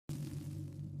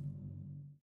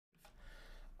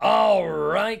All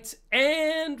right,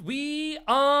 and we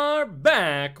are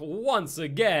back once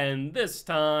again, this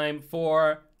time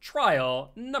for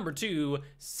trial number 2,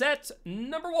 set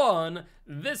number 1,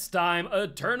 this time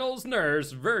Eternal's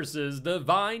Nurse versus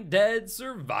Divine Dead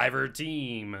Survivor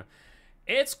Team.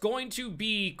 It's going to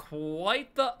be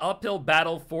quite the uphill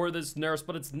battle for this nurse,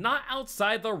 but it's not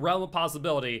outside the realm of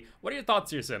possibility. What are your thoughts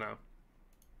here, Senna?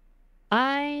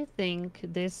 I think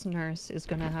this nurse is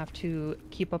going to have to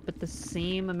keep up with the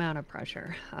same amount of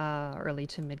pressure early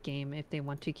to mid-game if they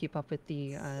want to keep up with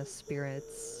the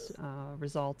Spirits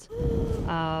result.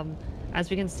 As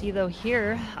we can see, though,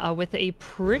 here, with a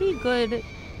pretty good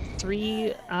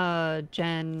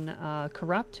 3-gen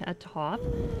Corrupt at top,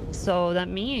 so that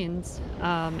means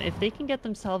if they can get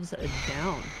themselves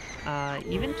down,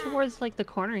 even towards like the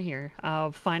corner here,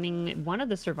 finding one of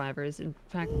the survivors, in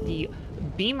fact the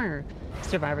Beamer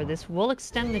survivor, this will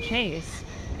extend the chase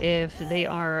if they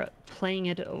are playing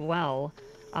it well.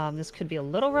 This could be a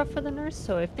little rough for the nurse,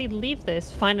 so if they leave this,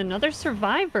 find another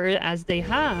survivor as they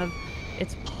have,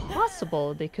 it's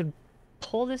possible they could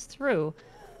pull this through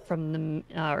from the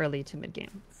early to mid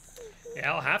game.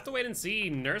 Yeah, I'll have to wait and see.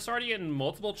 Nurse already in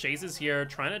multiple chases here,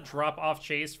 trying to drop off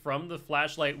chase from the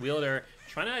flashlight wielder,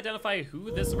 trying to identify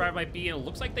who this survivor might be, and it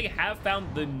looks like they have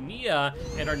found the Nia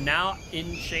and are now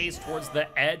in chase towards the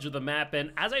edge of the map.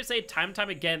 And as I say time and time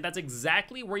again, that's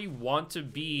exactly where you want to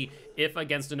be if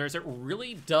against a nurse. It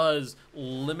really does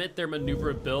limit their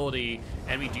maneuverability,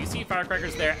 and we do see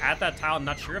firecrackers there at that tile. I'm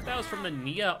not sure if that was from the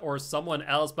Nia or someone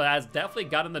else, but has definitely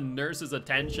gotten the nurse's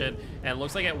attention, and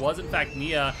looks like it was in fact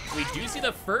Nia. We do see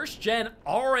the first gen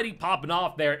already popping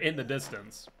off there in the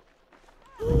distance.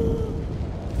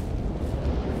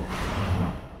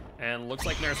 And looks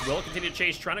like Nurse will continue to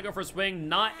chase, trying to go for a swing,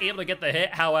 not able to get the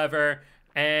hit, however.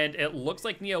 And it looks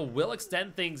like Nia will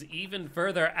extend things even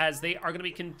further as they are going to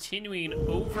be continuing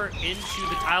over into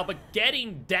the tile, but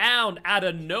getting down out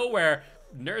of nowhere.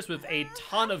 Nurse with a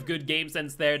ton of good game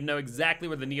sense there to know exactly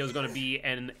where the Nia is going to be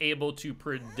and able to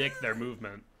predict their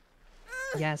movement.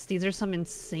 Yes, these are some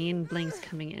insane blinks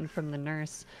coming in from the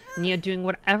nurse. Nia doing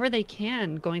whatever they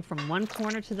can, going from one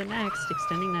corner to the next,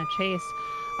 extending that chase.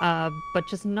 But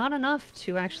just not enough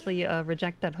to actually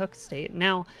reject that hook state.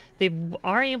 Now, they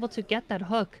are able to get that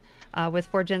hook with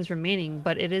 4 gens remaining,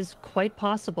 but it is quite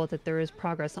possible that there is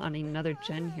progress on another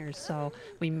gen here, so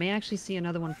we may actually see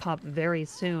another one pop very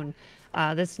soon.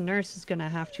 This nurse is going to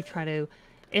have to try to,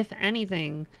 if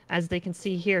anything, as they can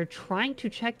see here, trying to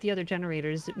check the other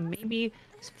generators, maybe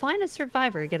find a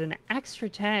survivor, get an extra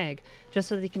tag, just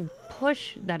so they can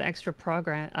push that extra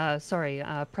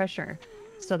pressure,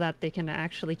 so that they can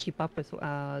actually keep up with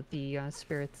the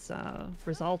Spirits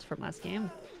result from last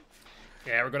game.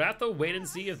 Yeah, we're going to have to wait and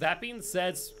see. If that being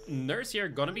said, Nurse here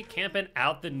going to be camping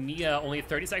out the Nia. Only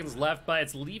 30 seconds left, but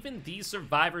it's leaving these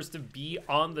survivors to be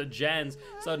on the gens.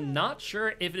 So not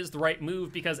sure if it is the right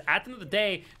move, because at the end of the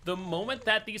day, the moment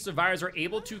that these survivors are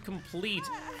able to complete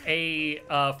a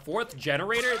 4th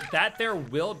generator, that there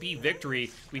will be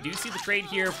victory. We do see the trade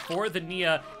here for the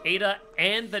Nia. Ada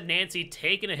and the Nancy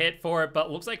taking a hit for it, but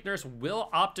looks like Nurse will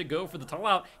opt to go for the tunnel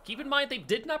out. Keep in mind, they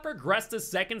did not progress to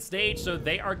 2nd stage, so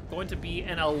they are going to be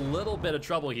in a little bit of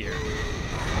trouble here.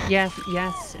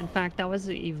 Yes. In fact, that was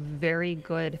a very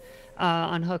good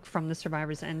unhook from the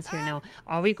survivors' ends here. Now,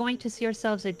 are we going to see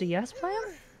ourselves a DS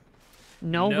player?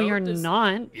 No, we are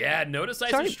not. Yeah, no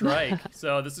decisive strike.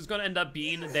 So this is going to end up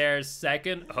being their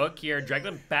 2nd hook here, drag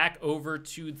them back over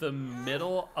to the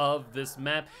middle of this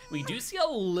map. We do see a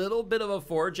little bit of a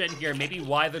 4-gen here, maybe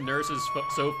why the nurse is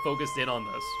so focused in on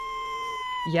this.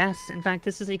 Yes, in fact,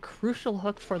 this is a crucial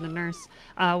hook for the nurse.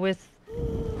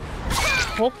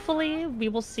 Hopefully, we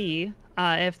will see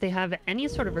if they have any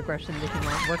sort of regression they can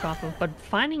work off of, but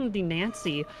finding the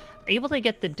Nancy, able to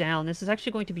get the down, this is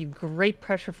actually going to be great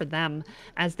pressure for them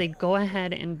as they go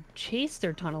ahead and chase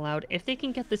their tunnel out. If they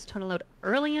can get this tunnel out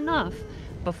early enough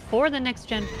before the next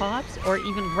gen pops, or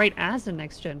even right as the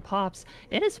next gen pops,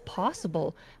 it is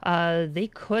possible they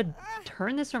could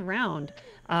turn this around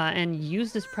and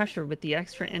use this pressure with the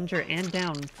extra injure and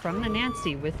down from the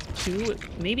Nancy with 2,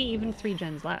 maybe even 3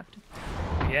 gens left.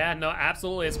 Yeah, no,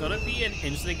 absolutely. It's going to be an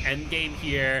interesting end game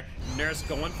here. Nurse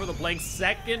going for the blank.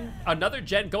 2nd, another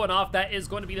gen going off. That is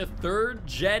going to be the 3rd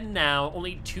gen now.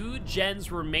 Only 2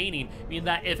 gens remaining, meaning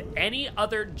that if any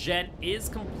other gen is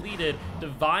completed,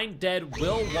 Divine Dead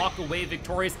will walk away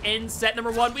victorious in set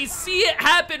number 1. We see it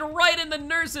happen right in the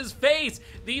nurse's face.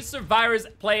 These survivors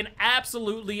playing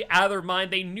absolutely out of their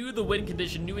mind. They knew the win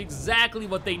condition, knew exactly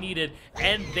what they needed,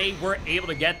 and they were able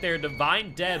to get there.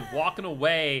 Divine Dead walking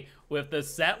away with the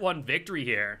set 1 victory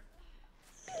here.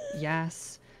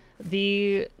 Yes.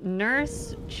 The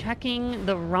nurse checking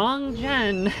the wrong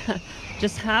gen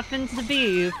just happens to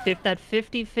be that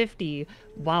 50-50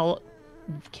 while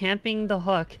camping the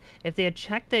hook. If they had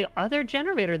checked the other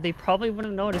generator, they probably would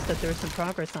have noticed that there was some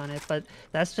progress on it, but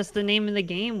that's just the name of the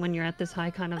game when you're at this high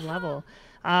kind of level.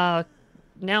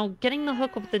 Now, getting the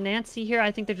hook with the Nancy here,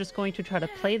 I think they're just going to try to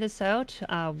play this out.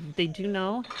 They do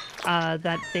know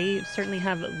that they certainly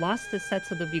have lost this set,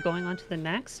 so they'll be going on to the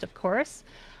next, of course.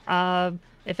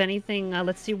 If anything,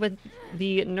 let's see what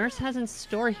the nurse has in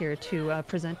store here to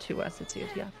present to us at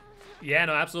COTF. Yeah,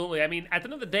 no, absolutely. I mean, at the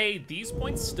end of the day, these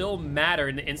points still matter.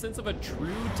 In the instance of a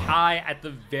true tie at the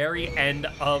very end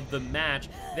of the match,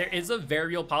 there is a very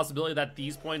real possibility that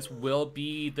these points will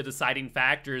be the deciding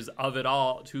factors of it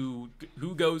all, to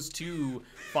who goes to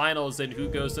finals and who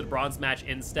goes to the bronze match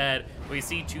instead. We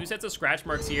see 2 sets of scratch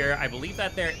marks here. I believe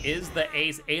that there is the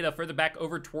ace, Ada, further back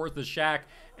over towards the shack.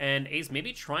 And Ace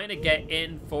maybe trying to get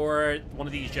in for one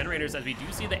of these generators, as we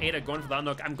do see the Ada going for the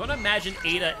unhook. I'm going to imagine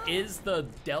Ada is the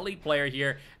Delhi player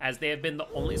here, as they have been the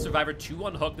only survivor to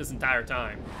unhook this entire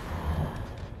time.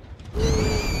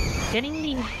 Getting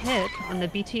the hit on the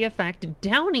BT effect,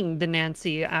 downing the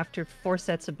Nancy after 4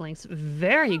 sets of blinks.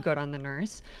 Very good on the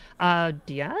nurse.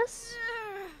 DS?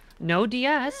 No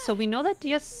DS, so we know that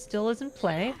DS still is in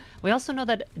play. We also know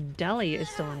that Delhi is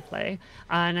still in play.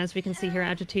 And as we can see here,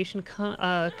 Agitation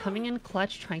coming in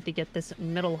clutch, trying to get this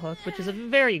middle hook, which is a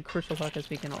very crucial hook,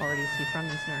 as we can already see from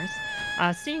this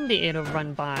nurse. Seeing the Ada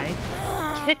run by,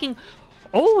 kicking...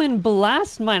 Oh, and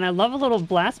Blast Mine. I love a little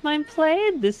Blast Mine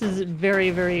play. This is very,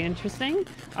 very interesting.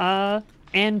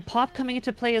 And Pop coming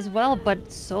into play as well,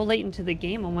 but so late into the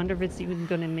game, I wonder if it's even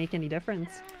going to make any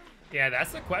difference. Yeah,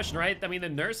 that's the question, right? I mean, the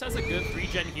nurse has a good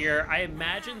 3-gen here. I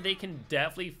imagine they can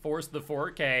definitely force the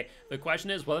 4K. The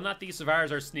question is whether or not these survivors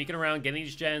are sneaking around, getting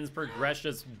these gens progress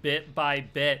just bit by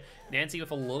bit. Nancy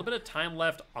with a little bit of time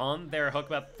left on their hook,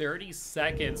 about 30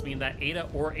 seconds, meaning that Ada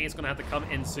or Ace going to have to come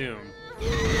in soon.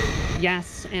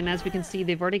 Yes, and as we can see,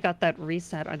 they've already got that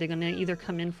reset. Are they going to either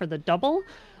come in for the double,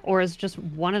 or is just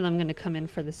one of them going to come in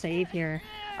for the save here?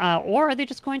 Or are they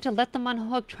just going to let them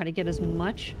unhook, try to get as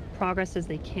much progress as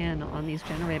they can on these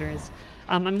generators?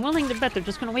 I'm willing to bet they're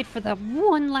just going to wait for that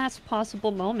one last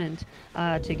possible moment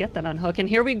to get that unhook. And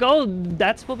here we go.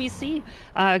 That's what we see.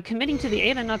 Committing to the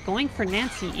Ada, not going for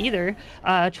Nancy either.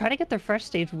 Try to get their fresh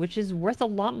stage, which is worth a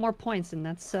lot more points, and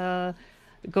that's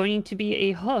going to be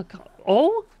a hook.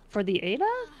 Oh, for the Ada?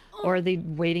 Or are they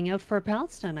waiting out for a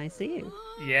pallet stun? I see.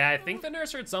 Yeah, I think the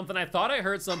nurse heard something. I thought I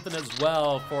heard something as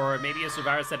well for maybe a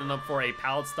survivor setting up for a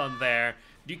pallet stun there.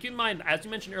 Do you keep in mind, as you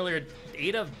mentioned earlier,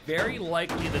 Ada very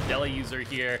likely the Delhi user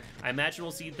here. I imagine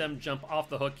we'll see them jump off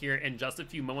the hook here in just a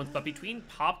few moments. But between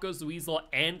Pop Goes the Weasel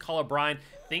and Call O'Brien,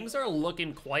 things are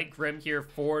looking quite grim here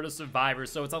for the survivors.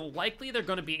 So it's unlikely they're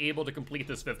going to be able to complete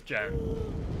this 5th gen.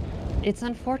 It's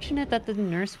unfortunate that the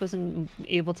nurse wasn't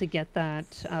able to get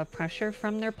that pressure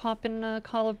from their Pop and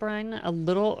Call O'Brien a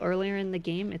little earlier in the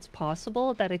game. It's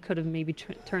possible that it could have maybe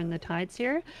turned the tides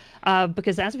here,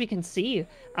 because as we can see,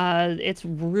 it's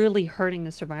really hurting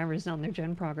the survivors on their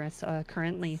gen progress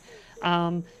currently.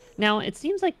 Now, it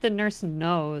seems like the nurse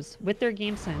knows with their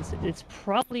game sense, they're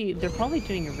probably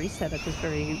doing a reset at this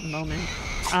very moment.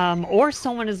 Or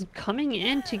someone is coming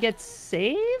in to get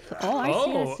save. Oh,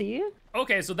 I see.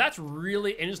 Okay, so that's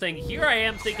really interesting. Here I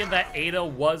am thinking that Ada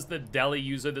was the Delhi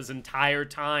user this entire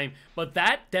time, but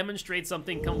that demonstrates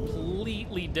something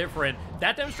completely different.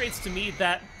 That demonstrates to me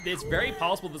that it's very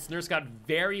possible this nurse got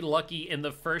very lucky in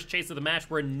the first chase of the match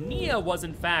where Nia was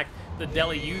in fact the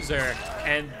Delhi user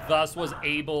and thus was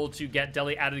able to get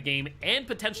Delhi out of the game and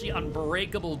potentially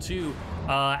Unbreakable too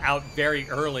out very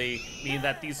early, meaning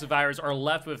that these survivors are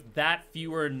left with that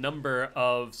fewer number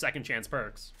of second chance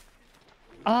perks.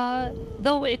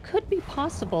 Though it could be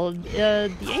possible.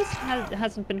 The Ace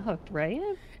hasn't been hooked, right?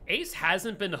 Ace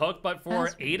hasn't been hooked, but for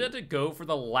Ada to go for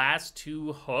the last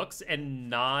 2 hooks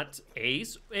and not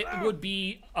Ace, it would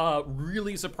be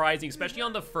really surprising, especially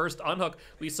on the first unhook.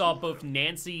 We saw both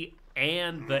Nancy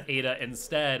and the Ada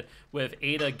instead, with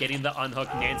Ada getting the unhook,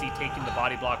 Nancy taking the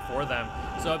body block for them.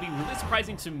 So it'd be really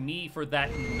surprising to me for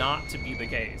that not to be the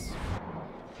case.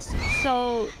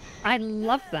 So I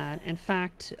love that. In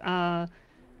fact,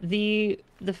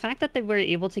 the fact that they were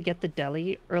able to get the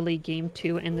Delhi early game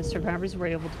 2 and the survivors were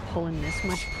able to pull in this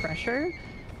much pressure,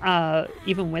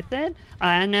 even with it,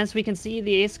 and as we can see,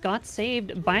 the Ace got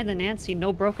saved by the Nancy,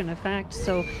 no broken effect,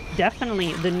 so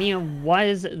definitely the Nia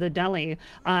was the Delhi.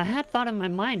 I had thought in my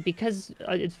mind, because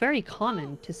it's very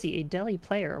common to see a Delhi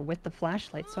player with the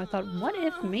flashlight, so I thought, what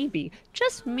if maybe,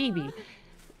 just maybe,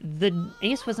 the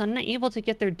ace was unable to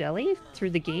get their deli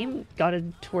through the game. Got it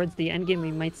towards the end game,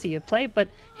 we might see a play, but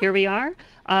here we are.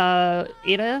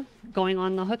 Ada going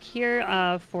on the hook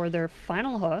here for their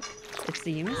final hook, it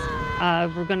seems.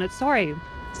 We're gonna, sorry,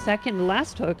 second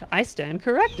last hook, I stand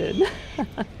corrected.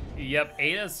 Yep,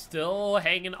 Ada's still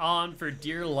hanging on for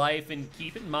dear life, and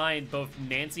keep in mind, both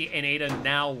Nancy and Ada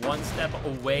now one step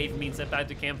away from being sent back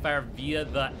to Campfire via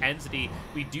the Entity.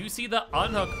 We do see the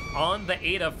unhook on the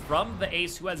Ada from the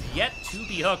Ace, who has yet to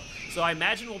be hooked, so I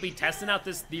imagine we'll be testing out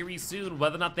this theory soon,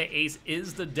 whether or not the Ace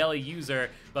is the deli user.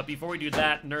 But before we do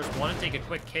that, Nurse want to take a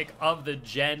quick kick of the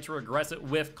gen to regress it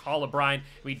with Colubrine.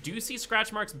 We do see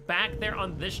scratch marks back there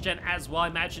on this gen as well. I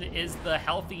imagine it is the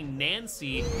healthy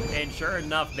Nancy, and sure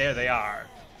enough, there they are.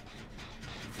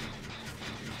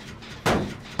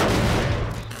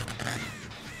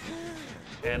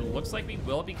 And looks like we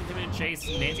will be continuing to chase.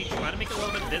 Nancy trying to make a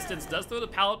little bit of distance, does throw the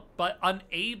pallet, but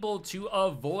unable to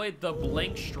avoid the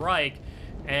blink strike.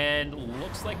 And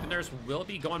looks like the Nurse will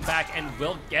be going back and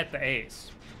will get the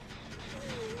ace.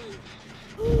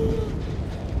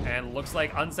 And looks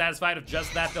like unsatisfied with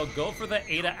just that, they'll go for the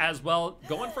Ada as well.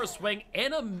 Going for a swing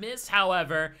and a miss,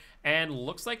 however. And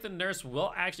looks like the Nurse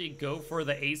will actually go for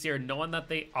the ace here, knowing that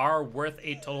they are worth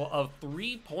a total of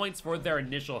 3 points for their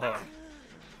initial hook.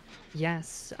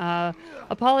 Yes,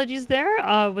 apologies there.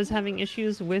 Was having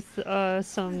issues with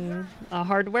some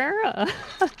hardware,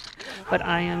 but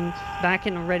I am back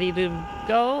and ready to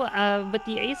go. But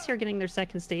the Ace here getting their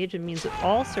second stage, it means that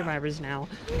all survivors now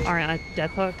are at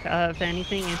Death Hook. If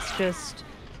anything, it's just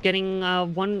getting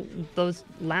those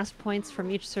last points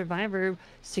from each survivor,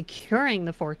 securing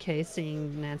the 4K,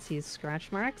 seeing Nancy's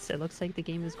scratch marks. It looks like the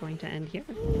game is going to end here.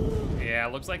 Yeah,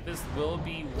 looks like this will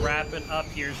be wrapping up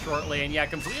here shortly. And yeah,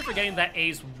 completely forgetting that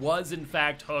Ace was in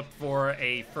fact hooked for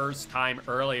a first time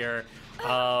earlier.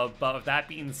 But with that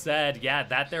being said, yeah,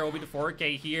 that there will be the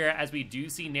 4K here, as we do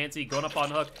see Nancy going up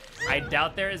on hook. I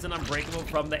doubt there is an unbreakable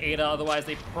from the Ada, otherwise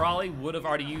they probably would have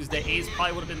already used it. Ace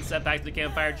probably would have been sent back to the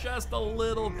Campfire just a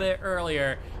little bit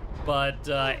earlier. But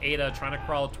Ada trying to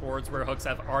crawl towards where hooks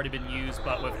have already been used,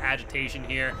 but with agitation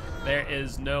here, there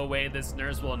is no way this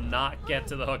Nurse will not get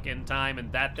to the hook in time,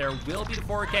 and that there will be the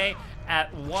 4K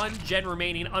at 1 gen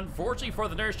remaining. Unfortunately for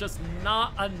the Nurse, just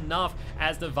not enough,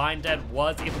 as Divine Dead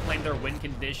was able to claim their win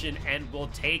condition and will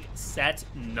take set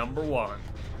number 1.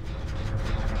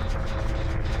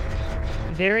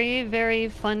 Very, very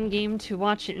fun game to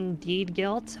watch indeed,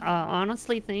 Guilt.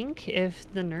 Honestly think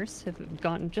if the Nurse have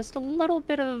gotten just a little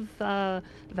bit of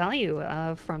value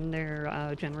from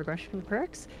their gen regression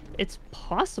perks, it's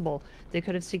possible they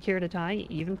could have secured a tie,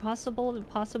 even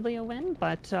possibly a win,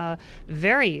 but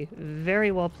very,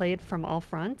 very well played from all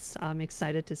fronts. I'm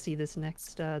excited to see these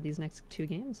next 2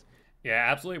 games. Yeah,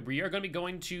 absolutely. We are going to be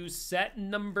going to set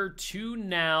number 2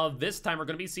 now. This time we're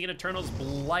going to be seeing Eternals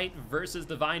Blight versus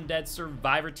Divine Dead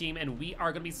Survivor Team, and we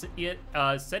are going to be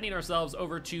sending ourselves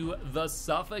over to the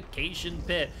Suffocation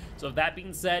Pit. So with that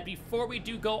being said, before we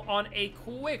do go on a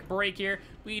quick break here,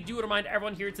 we do want to remind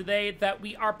everyone here today that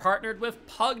we are partnered with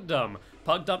Pugdom.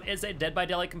 Pugdom is a Dead by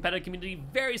Daylight competitive community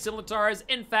very similar to ours.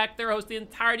 In fact, they're hosting the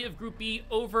entirety of Group B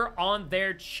over on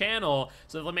their channel.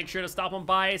 So they'll make sure to stop on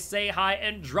by, say hi,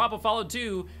 and drop a follow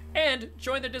too. And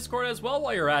join the Discord as well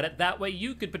while you're at it. That way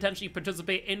you could potentially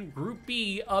participate in Group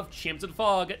B of Champs of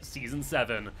Fog Season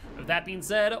 7. With that being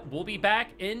said, we'll be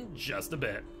back in just a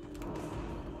bit.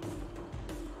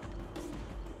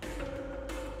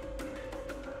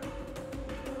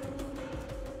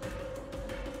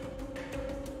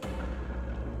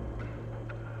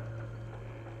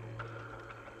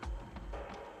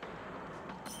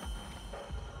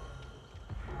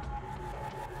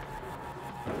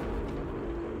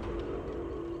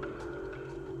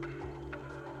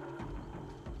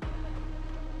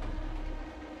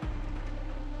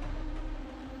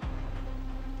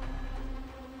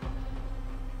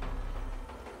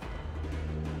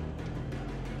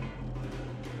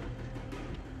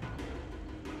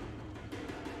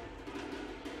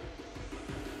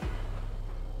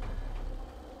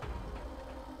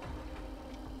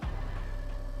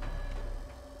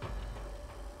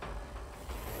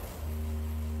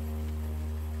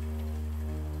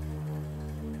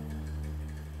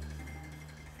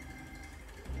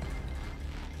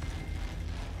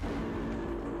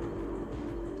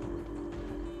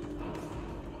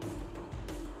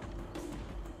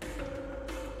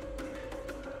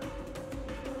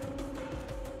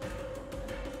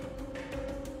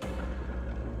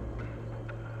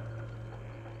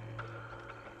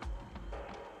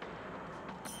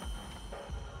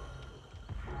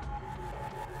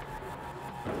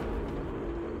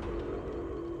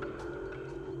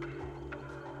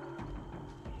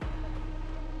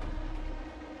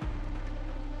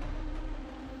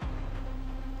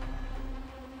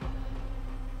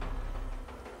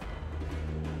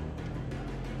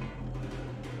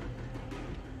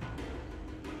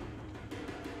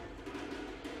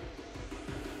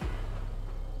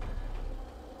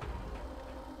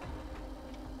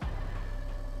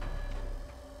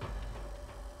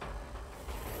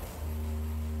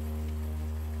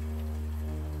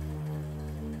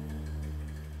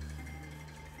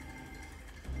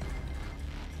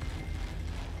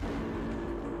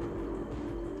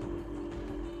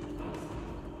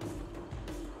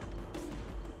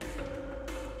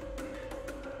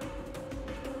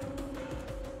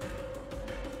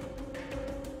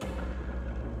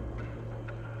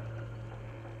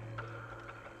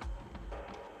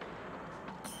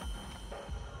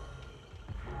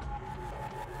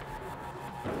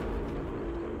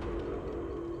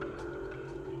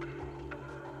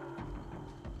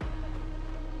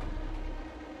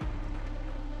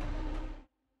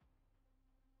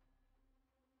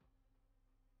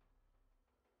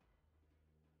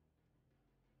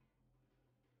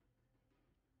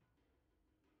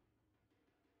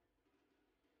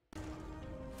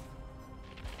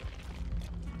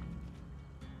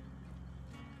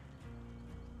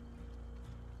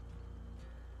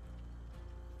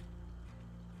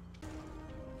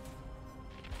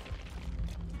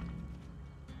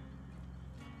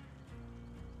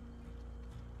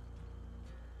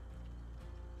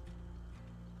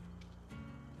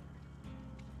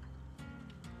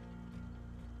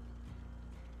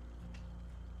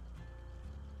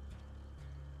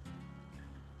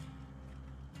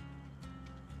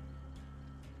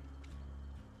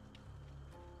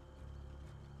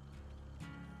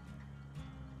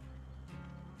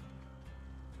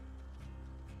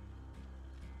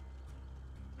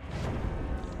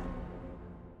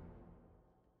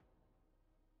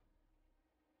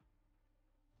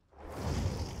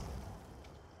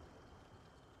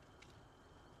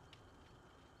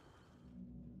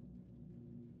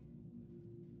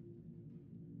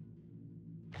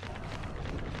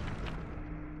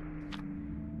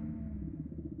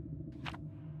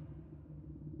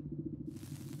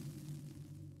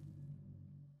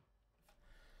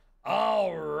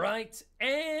 All right,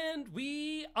 and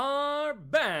we are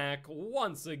back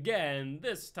once again,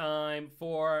 this time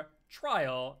for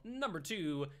trial number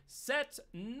 2, set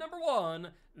number 1,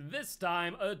 this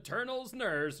time Eternal's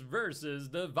Nurse versus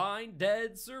Divine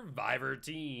Dead Survivor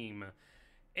Team.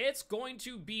 It's going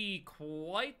to be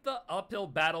quite the uphill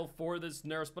battle for this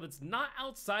nurse, but it's not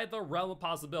outside the realm of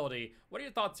possibility. What are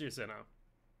your thoughts here, Senna?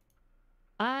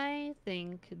 I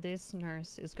think this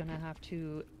nurse is going to have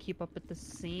to keep up with the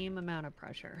same amount of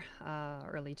pressure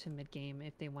early to mid-game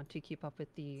if they want to keep up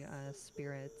with the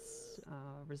Spirits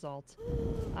result.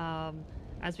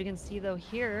 As we can see, though,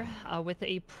 here, with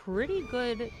a pretty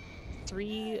good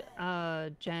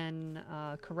 3-gen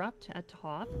Corrupt at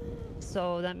top,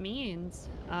 so that means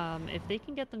if they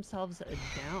can get themselves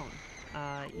down,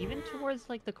 even towards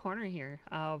like the corner here,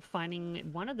 finding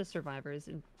one of the survivors,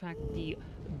 in fact the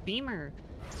Beamer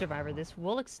survivor, this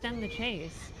will extend the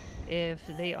chase if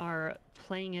they are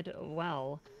playing it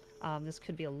well. This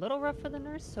could be a little rough for the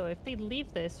nurse, so if they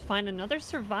leave this, find another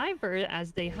survivor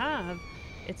as they have,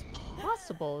 it's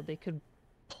possible they could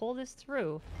pull this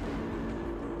through.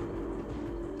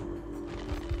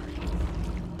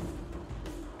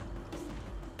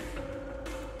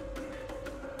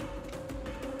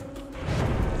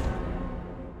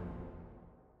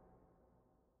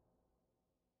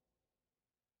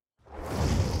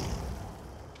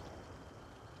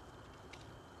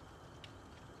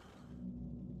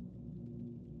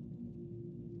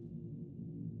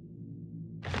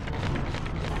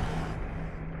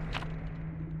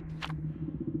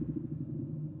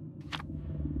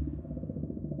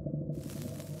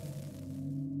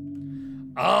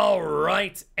 All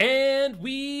right, and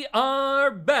we are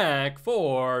back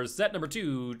for set number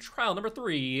 2, trial number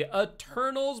 3,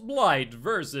 Eternal's Blight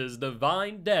versus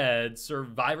Divine Dead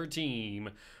Survivor Team.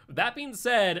 That being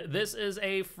said, this is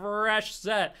a fresh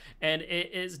set, and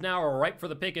it is now ripe for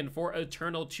the picking for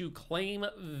Eternal to claim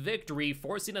victory,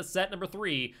 forcing a set number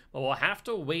 3. But we'll have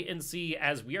to wait and see,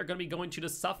 as we are going to be going to the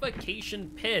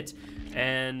Suffocation Pit.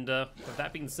 And with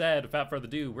that being said, without further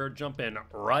ado, we're jumping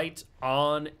right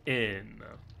on in.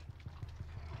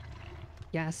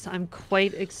 Yes, I'm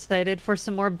quite excited for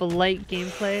some more Blight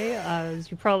gameplay. As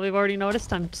you probably have already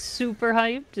noticed, I'm super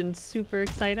hyped and super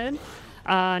excited.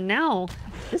 Now,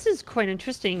 this is quite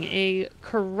interesting. A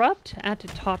Corrupt at the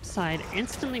top side,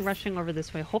 instantly rushing over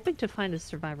this way, hoping to find a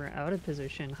survivor out of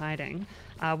position, hiding,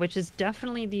 which is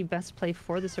definitely the best play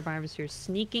for the survivors here.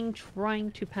 Sneaking,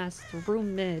 trying to pass through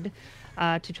mid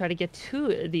to try to get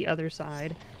to the other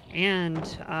side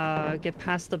and get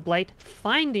past the Blight,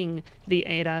 finding the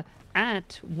Ada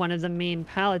at one of the main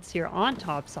pallets here on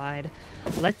top side.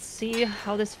 Let's see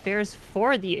how this fares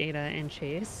for the Ada and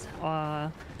Chase.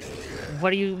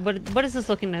 What is this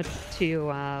looking at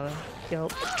to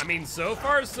Guilt? I mean, so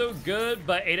far so good,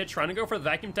 but Ada trying to go for the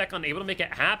vacuum tech, unable to make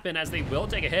it happen as they will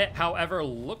take a hit. However,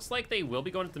 looks like they will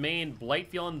be going to the main. Blight,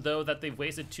 feeling though that they've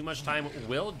wasted too much time,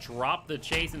 will drop the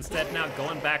chase, instead now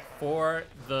going back for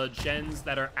the gens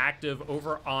that are active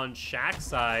over on Shack's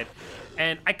side.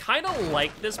 And I kind of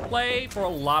like this play for a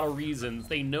lot of reasons.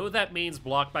 They know that main's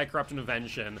blocked by Corrupt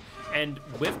Intervention, and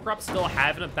with Corrupt still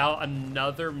having about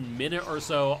another minute or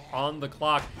so on the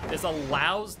clock, this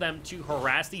allows them to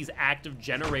harass these active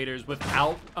generators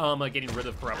without getting rid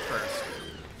of Corrupt first.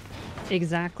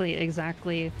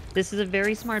 Exactly. This is a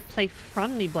very smart play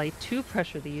from the Blight to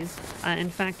pressure these. In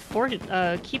fact, for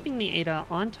keeping the Ada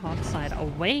on top side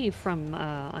away from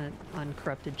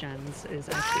uncorrupted gens is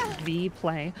actually the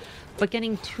play. But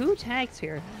getting 2 tags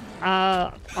here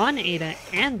on Ada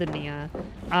and the Nia,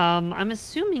 I'm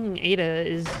assuming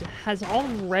Ada has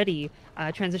already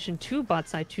transitioned to bot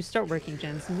side to start working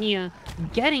gens. Nia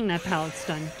getting that pallet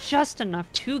stun just enough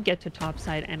to get to top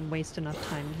side and waste enough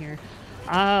time here.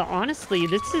 Honestly,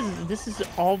 this is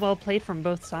all well played from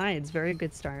both sides. Very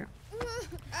good start.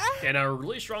 And a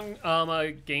really strong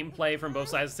gameplay from both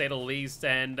sides, to say the least.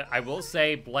 And I will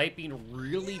say, Blight being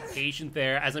really patient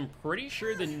there, as I'm pretty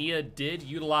sure the Nia did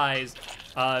utilize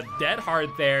Dead Hard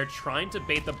there, trying to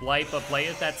bait the Blight, but Blight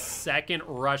is that second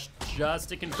rush just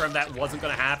to confirm that wasn't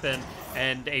going to happen.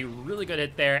 And a really good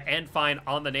hit there, and fine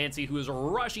on the Nancy, who is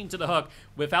rushing to the hook.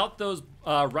 Without those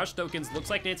rush tokens, looks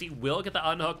like Nancy will get the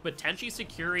unhook, potentially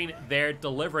securing their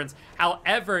deliverance.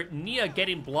 However, Nia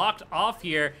getting blocked off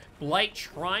here. Blight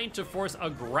trying to force a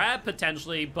grab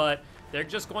potentially, but they're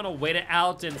just going to wait it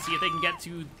out and see if they can get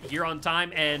to here on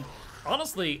time. And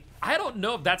honestly, I don't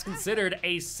know if that's considered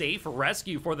a safe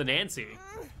rescue for the Nancy.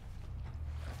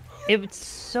 It's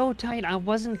so tight. I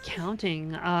wasn't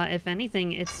counting. If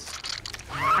anything, it's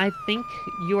I think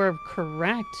you are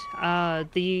correct.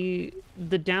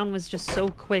 The down was just so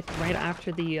quick right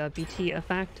after the BT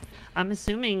effect. I'm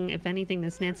assuming, if anything,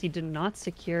 this Nancy did not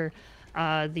secure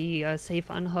the safe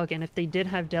unhook, and if they did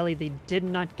have Deli, they did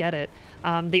not get it.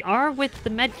 They are with the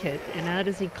medkit, and that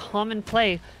is a common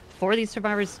play for these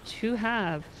survivors to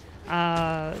have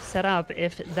set up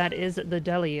if that is the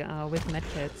Deli with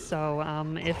medkits. So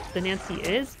if the Nancy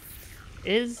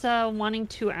is wanting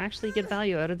to actually get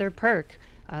value out of their perk,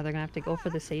 they're gonna have to go for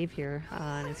the save here,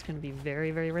 and it's gonna be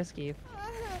very, very risky.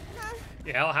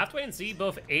 Yeah, I'll have to wait and see.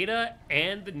 Both Ada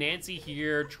and the Nancy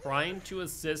here trying to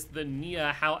assist the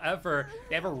Nia. However,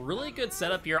 they have a really good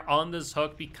setup here on this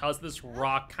hook because this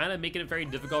rock, kind of making it very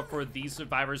difficult for these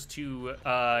survivors to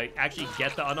actually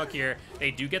get the unhook here. They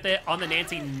do get the hit on the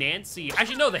Nancy.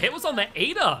 Actually, no, the hit was on the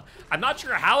Ada. I'm not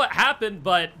sure how it happened,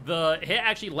 but the hit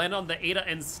actually landed on the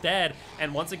Ada instead.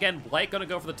 And once again, Blight gonna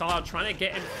go for the tunnel, trying to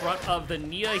get in front of the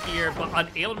Nia here, but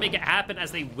unable to make it happen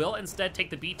as they will instead take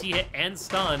the BT hit and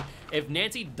stun. If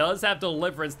Nancy does have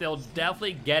Deliverance, they'll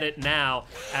definitely get it now,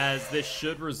 as this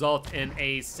should result in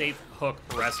a safe hook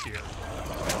rescue.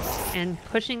 And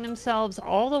pushing themselves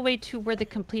all the way to where the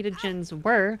completed gens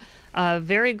were.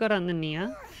 Very good on the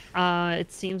Nia.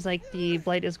 It seems like the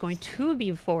Blight is going to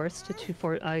be forced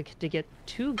to get,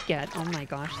 oh my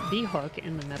gosh, the hook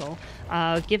in the middle,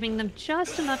 giving them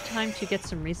just enough time to get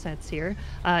some resets here.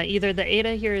 Either the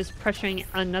Ada here is pressuring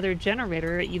another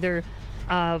generator, either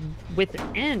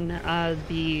within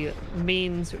the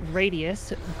main's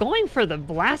radius, going for the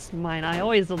blast mine. I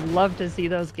always love to see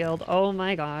those, Guild. Oh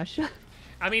my gosh.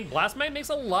 I mean, Blast Mine makes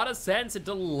a lot of sense. It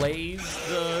delays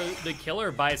the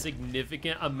killer by a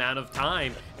significant amount of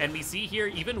time. And we see here,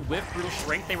 even with Brutal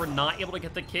Shrink, they were not able to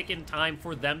get the kick in time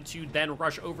for them to then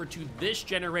rush over to this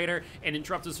generator and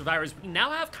interrupt the survivors. We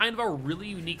now have kind of a really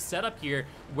unique setup here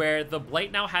where the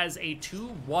Blight now has a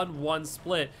 2-1-1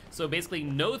 split. So basically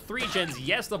no 3 gens.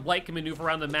 Yes, the Blight can maneuver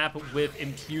around the map with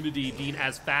impunity, being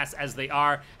as fast as they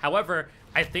are. However,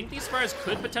 I think these survivors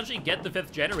could potentially get the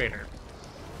 5th generator.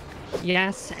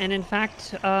 Yes, and in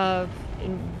fact,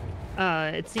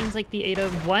 it seems like the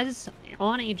Ada was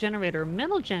on a generator,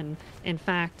 middle gen, in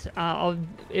fact.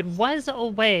 It was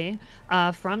away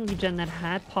from the gen that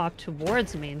had popped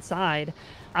towards main side.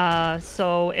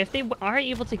 So if they are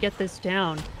able to get this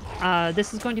down,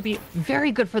 this is going to be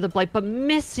very good for the Blight, but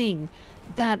missing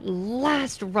that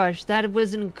last rush, that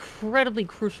was an incredibly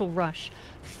crucial rush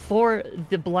for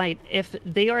the Blight. If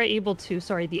they are able to,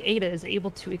 the Ada is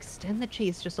able to extend the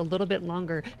chase just a little bit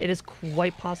longer, it is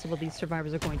quite possible these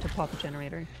survivors are going to pop a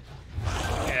generator.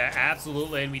 Yeah,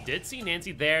 absolutely. And we did see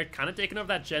Nancy there, kind of taking over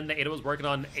that gen that Ada was working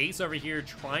on. Ace over here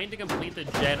trying to complete the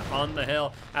gen on the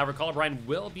hill. However, Colubrine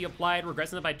will be applied,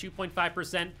 regressing it by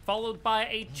 2.5%, followed by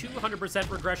a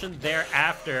 200% regression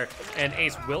thereafter. And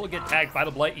Ace will get tagged by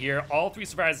the Blight here. All 3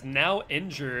 survivors now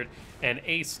injured, and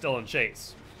Ace still in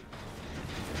chase.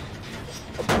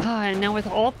 And now with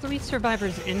all 3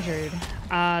 survivors injured,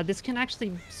 this can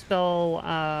actually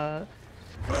spell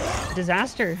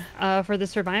disaster for the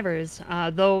survivors,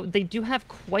 though they do have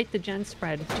quite the gen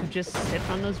spread to just sit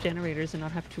on those generators and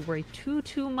not have to worry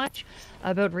too much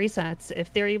about resets.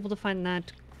 If they're able to find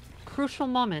that crucial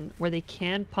moment where they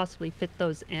can possibly fit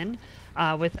those in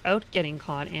without getting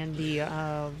caught and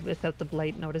without the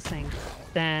Blight noticing,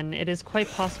 then it is quite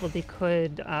possible they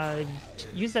could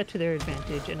use that to their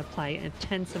advantage and apply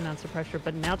intense amounts of pressure.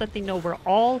 But now that they know where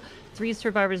all 3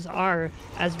 survivors are,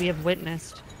 as we have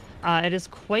witnessed, it is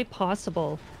quite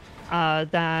possible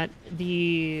that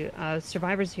the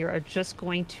survivors here are just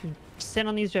going to sit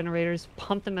on these generators,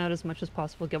 pump them out as much as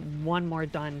possible, get one more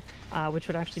done, which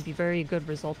would actually be a very good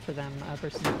result for them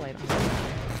versus the Blight on the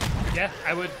side. Yeah,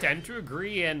 I would tend to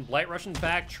agree, and Blight rushing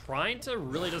back, trying to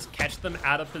really just catch them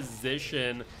out of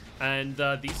position. And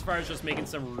these survivors just making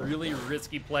some really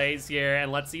risky plays here,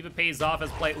 and let's see if it pays off,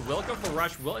 as Blight will go for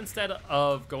rush, will instead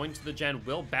of going to the gen,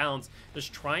 will bounce,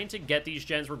 just trying to get these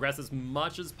gens regress as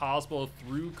much as possible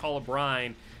through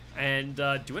Colubrine, and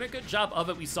doing a good job of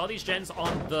it. We saw these gens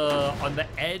on the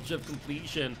edge of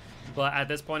completion, but at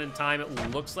this point in time,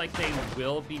 it looks like they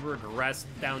will be regressed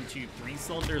down to 3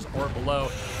 cylinders or below.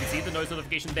 You see the noise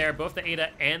notification there, both the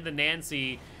Ada and the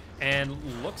Nancy. And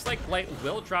looks like Blight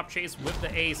will drop chase with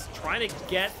the Ace, trying to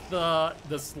get the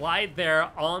slide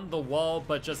there on the wall,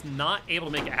 but just not able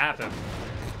to make it happen.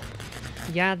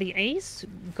 Yeah, the Ace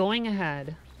going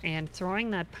ahead and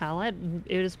throwing that pallet,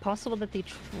 it is possible that they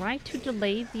try to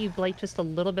delay the Blight just a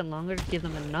little bit longer to give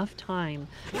them enough time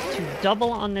to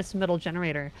double on this middle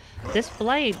generator. This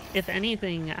Blight, if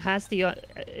anything, has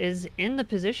is in the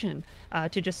position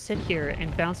to just sit here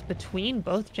and bounce between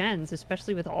both gens,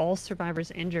 especially with all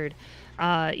survivors injured.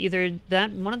 Either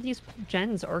that one of these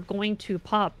gens are going to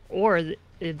pop, or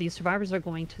the survivors are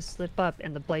going to slip up,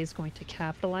 and the Blaze is going to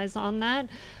capitalize on that.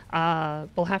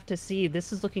 We'll have to see.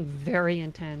 This is looking very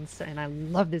intense, and I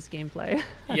love this gameplay.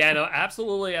 Yeah, no,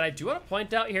 absolutely. And I do want to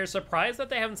point out here, surprised that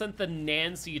they haven't sent the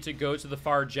Nancy to go to the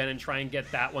far gen and try and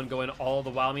get that one going all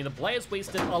the while. I mean, the Blaze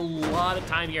wasted a lot of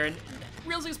time here, and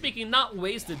realistically speaking, not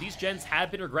wasted. These gens have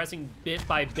been regressing bit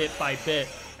by bit by bit,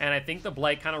 and I think the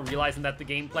Blight kind of realizing that the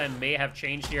game plan may have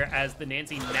changed here as the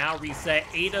Nancy now reset.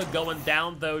 Ada going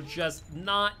down, though, just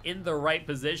not in the right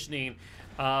positioning.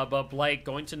 But Blight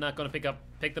not going to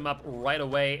pick them up right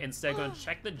away. Instead, going to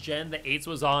check the gen the Ace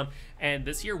was on, and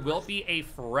this here will be a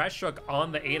fresh hook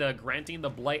on the Ada, granting the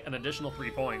Blight an additional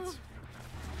 3 points.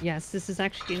 Yes, this is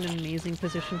actually an amazing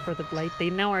position for the Blight.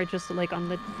 They now are just like on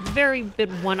the very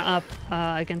bit one-up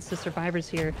against the survivors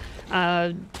here.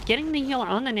 Getting the heal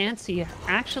on the Nancy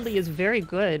actually is very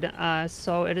good,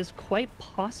 so it is quite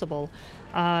possible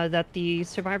that the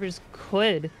survivors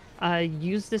could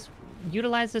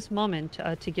utilize this moment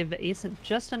to give Ace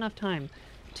just enough time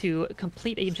to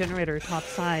complete a generator top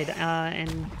side,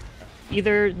 and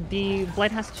either the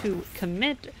Blight has to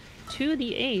commit to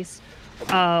the Ace,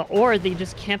 or they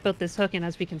just camp out this hook, and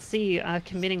as we can see,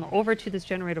 committing over to this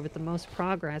generator with the most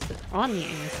progress on the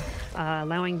Ace,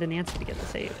 allowing the Nancy to get the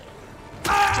save.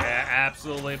 Yeah,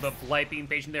 absolutely, but Blight being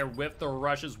patient there with the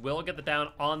rushes will get the down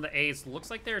on the Ace.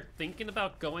 Looks like they're thinking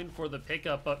about going for the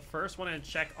pickup, but first want to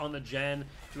check on the gen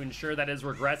to ensure that is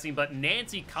regressing. But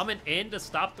Nancy coming in to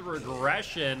stop the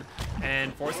regression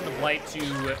and forcing the Blight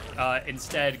to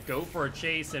instead go for a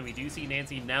chase, and we do see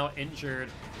Nancy now injured,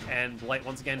 and Blight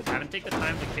once again having to take the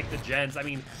time to kick the gens. I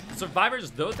mean,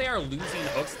 survivors, though they are losing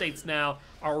hook states now,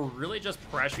 are really just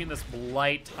pressuring this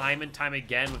Blight time and time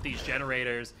again with these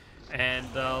generators. And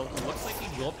looks like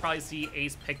we will probably see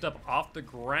Ace picked up off the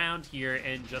ground here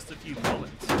in just a few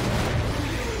moments.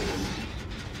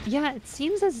 Yeah, it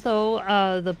seems as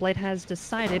though the Blight has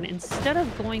decided, instead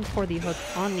of going for the hook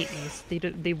on the Ace,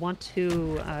 they want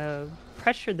to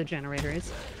pressure the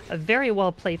generators. Very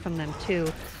well played from them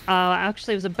too.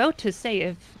 Actually, I was about to say,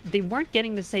 if they weren't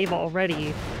getting the save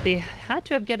already, they had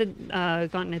to have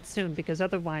gotten it soon, because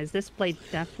otherwise this Blight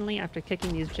definitely, after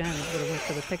kicking these gens, would have went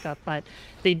for the pickup. But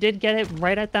they did get it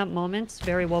right at that moment.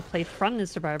 Very well played from the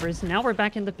survivors. Now we're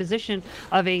back in the position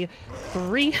of a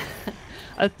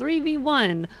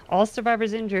 3v1, all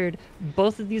survivors injured,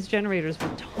 both of these generators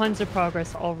with tons of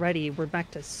progress already. We're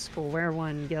back to square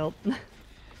one, Guilt.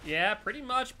 Yeah, pretty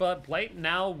much, but Blight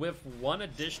now with one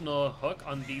additional hook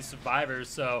on these survivors,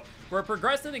 so we're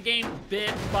progressing the game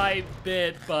bit by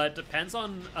bit, but depends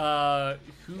on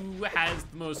who has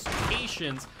the most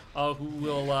patience, who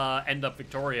will end up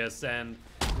victorious. And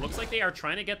looks like they are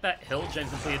trying to get that hill gen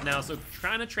completed now, so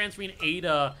trying to transferring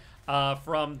Ada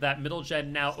from that middle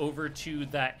gen now over to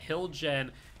that hill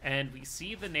gen. And we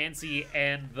see the Nancy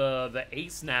and the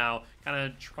Ace now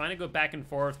kind of trying to go back and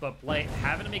forth, but Blight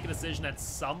having to make a decision at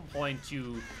some point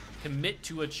to commit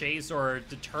to a chase or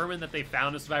determine that they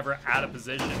found a survivor out of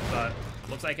position. But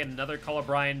looks like another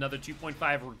Colubrian, another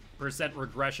 2.5%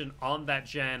 regression on that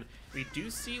gen. We do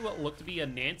see what looked to be a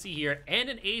Nancy here and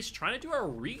an Ace trying to do a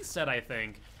reset, I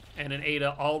think, and an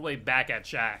Ada all the way back at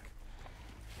Shack.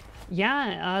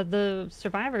 Yeah, the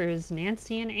survivors,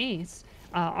 Nancy and Ace,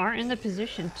 are in the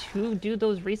position to do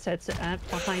those resets at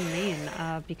behind main,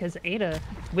 because Ada,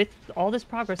 with all this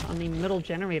progress on the middle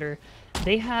generator,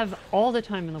 they have all the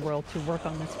time in the world to work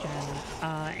on this gen,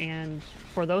 and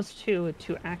for those two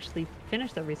to actually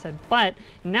finish the reset. But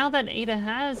now that Ada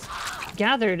has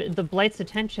gathered the Blight's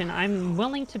attention, I'm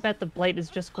willing to bet the Blight is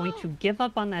just going to give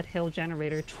up on that hill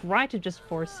generator, try to just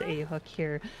force a hook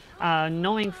here,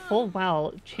 knowing full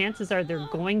well chances are they're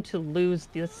going to lose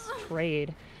this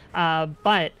trade.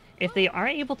 But if they are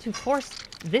able to force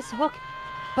this hook,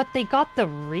 but they got the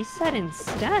reset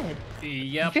instead.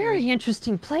 Yep. Very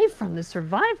interesting play from the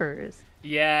survivors.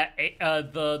 Yeah,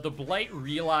 the Blight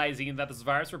realizing that the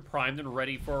survivors were primed and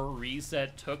ready for a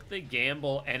reset took the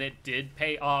gamble, and it did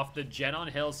pay off. The gen on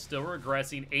hill still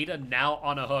regressing. Ada now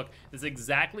on a hook. This is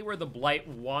exactly where the Blight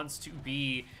wants to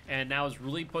be, and now has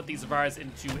really put these survivors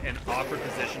into an awkward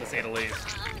position, to say the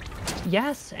least.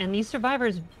 Yes, and these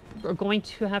survivors are going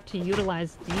to have to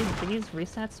utilize these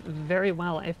resets very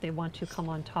well if they want to come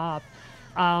on top.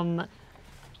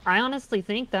 I honestly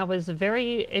think that was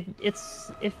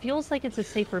it feels like it's a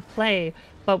safer play,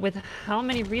 but with how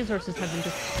many resources have been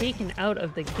just taken out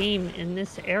of the game in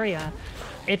this area,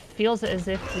 it feels as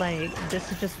if like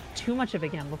this is just too much of a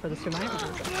gamble for the survivors.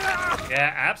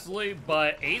 Yeah, absolutely,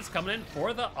 but Ace coming in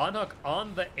for the unhook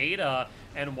on the Ada,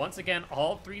 and once again,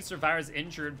 all 3 survivors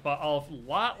injured, but a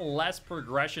lot less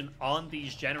progression on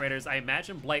these generators. I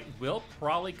imagine Blight will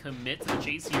probably commit to the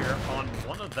chase here on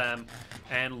one of them,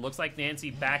 and looks like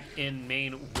Nancy back in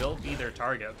main will be their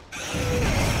target.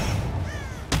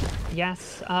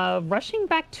 Yes, rushing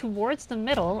back towards the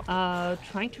middle,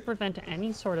 trying to prevent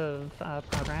any sort of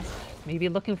progress. Maybe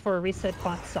looking for a reset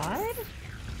bot side?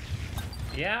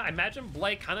 Yeah, I imagine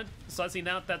Blight kind of sussing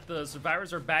out that the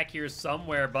survivors are back here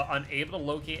somewhere, but unable to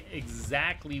locate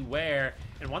exactly where.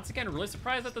 And once again, really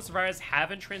surprised that the survivors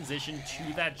haven't transitioned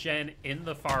to that gen in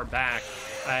the far back.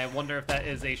 I wonder if that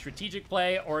is a strategic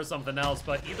play or something else,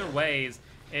 but either ways,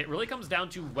 it really comes down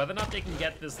to whether or not they can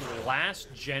get this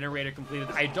last generator completed.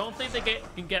 I don't think they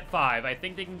can get 5. I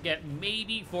think they can get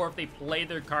maybe 4 if they play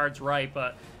their cards right,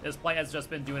 but this play has just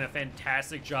been doing a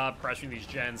fantastic job pressuring these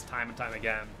gens time and time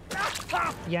again.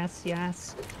 Yes,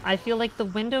 yes. I feel like the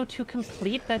window to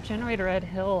complete that generator at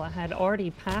Hill had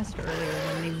already passed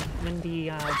earlier when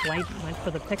the Blight went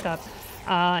for the pickup.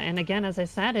 And again, as I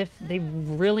said, if they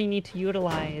really need to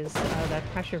utilize that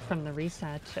pressure from the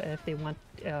reset if they want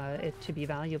it to be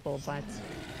valuable, but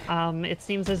it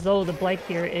seems as though the Blight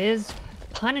here is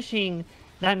punishing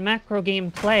that macro game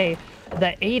play,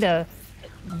 the Ada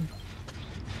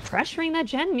pressuring that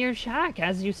gen near Shack,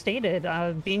 as you stated,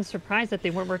 being surprised that they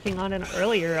weren't working on it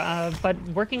earlier, but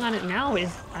working on it now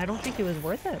I don't think it was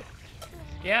worth it.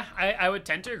 Yeah, I would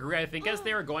tend to agree. I think as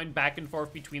they were going back and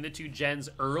forth between the 2 gens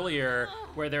earlier,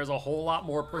 where there's a whole lot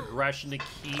more progression to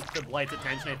keep the Blight's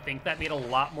attention, I think that made a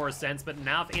lot more sense. But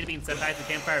now if Ada being sent back to the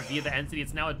campfire via the Entity,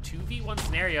 it's now a 2v1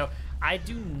 scenario. I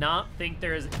do not think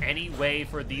there is any way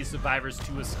for these survivors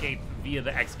to escape via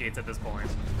the X gates at this point.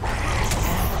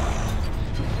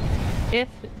 If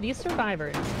these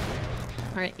survivors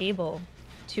are able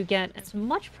to get as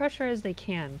much pressure as they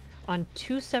can on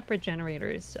 2 separate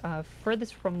generators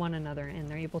furthest from one another, and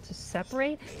they're able to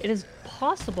separate, it is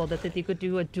possible that they could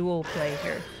do a dual play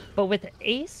here. But with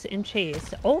Ace and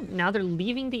Chase, now they're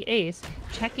leaving the Ace,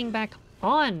 checking back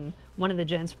on one of the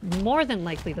gens, more than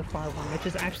likely the far one, which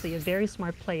is actually a very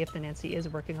smart play if the Nancy is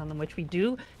working on them, which we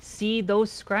do see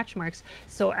those scratch marks.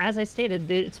 So as I stated,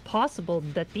 it's possible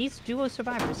that these duo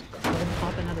survivors could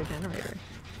pop another generator.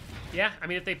 Yeah, I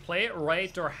mean, if they play it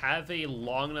right or have a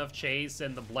long enough chase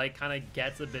and the Blight kind of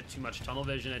gets a bit too much tunnel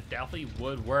vision, it definitely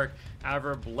would work.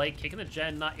 However, Blight kicking the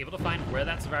gen, not able to find where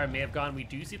that survivor may have gone. We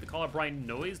do see the Call of Brine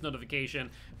noise notification.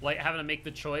 Blight having to make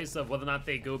the choice of whether or not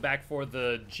they go back for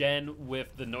the gen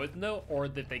with the noise note or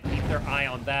that they keep their eye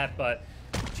on that, but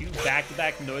 2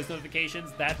 back-to-back noise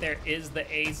notifications. That there is the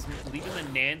Ace, leaving the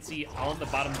Nancy on the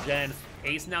bottom gen.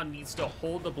 Ace now needs to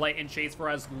hold the Blight in chase for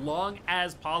as long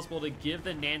as possible to give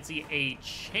the Nancy a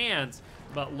chance,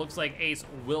 but looks like Ace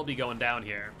will be going down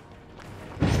here.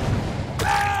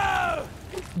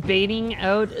 Baiting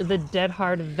out the Dead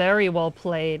Hard, very well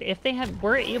played. If they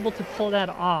were able to pull that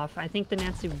off, I think the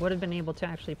Nancy would have been able to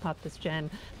actually pop this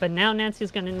gen, but now Nancy's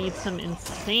going to need some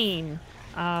insane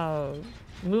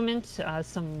movement,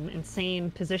 some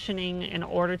insane positioning in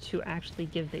order to actually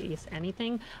give the Ace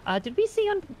anything. Did we see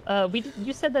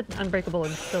you said that Unbreakable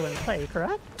is still in play,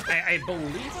 correct? I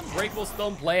believe Unbreakable is still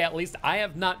in play. At least I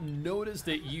have not noticed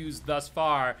it used thus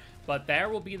far, but there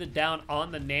will be the down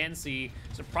on the Nancy.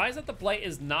 Surprised that the Blight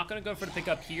is not going to go for the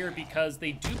pickup here because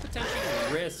they do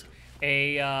potentially risk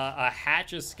a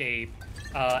hatch escape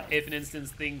if, in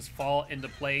instance, things fall into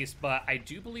place, but I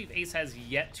do believe Ace has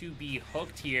yet to be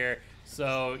hooked here.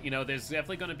 So, you know, there's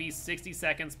definitely going to be 60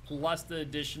 seconds plus the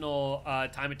additional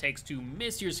time it takes to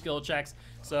miss your skill checks.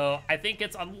 So I think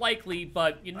it's unlikely,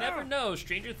 but you never know.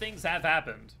 Stranger things have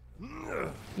happened.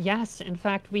 Yes, in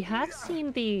fact, we have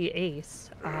seen the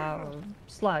Ace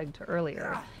slugged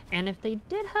earlier. And if they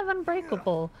did have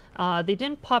Unbreakable, they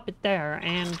didn't pop it there.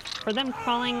 And for them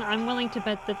crawling, I'm willing to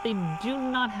bet that they do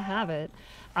not have it.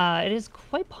 It is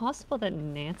quite possible that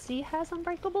Nancy has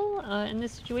Unbreakable in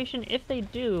this situation. If they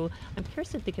do, I'm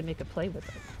curious if they can make a play with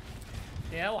it.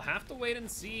 Yeah, we'll have to wait and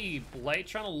see. Blight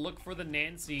trying to look for the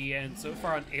Nancy, and so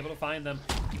far unable to find them.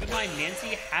 Keep in mind,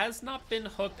 Nancy has not been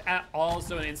hooked at all,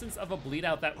 so in an instance of a bleed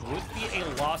out, that would be a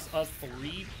loss of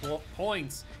 3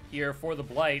 points here for the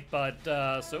Blight, but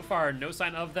so far, no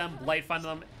sign of them. Blight finding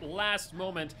them last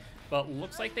moment, but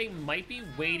looks like they might be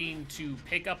waiting to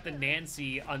pick up the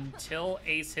Nancy until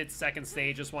Ace hits second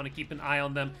stage. Just want to keep an eye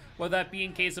on them, whether that be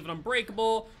in case of an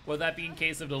Unbreakable, whether that be in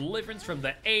case of deliverance from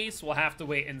the Ace. We'll have to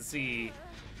wait and see.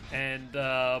 And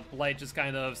Blight just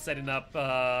kind of setting up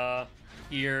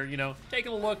here, you know,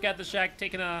 taking a look at the shack,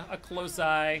 taking a close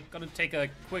eye. Gonna take a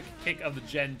quick kick of the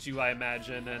Gen 2, I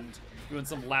imagine, and doing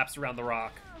some laps around the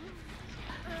rock.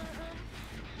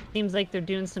 Seems like they're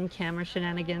doing some camera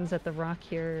shenanigans at the rock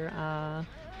here.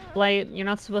 Blight, you're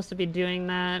not supposed to be doing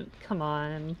that. Come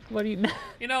on. What are you...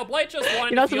 You know, Blight just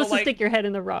wanted You're not to feel supposed to stick your head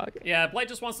in the rock. Yeah, Blight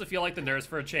just wants to feel like the nurse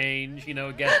for a change, you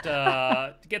know, get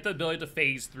the ability to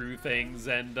phase through things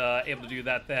and able to do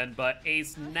that then. But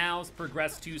Ace now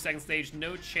progressed to second stage,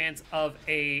 no chance of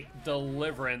a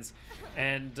deliverance.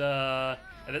 And at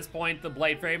this point, the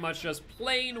Blight very much just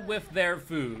playing with their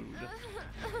food.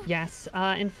 Yes,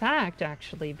 in fact,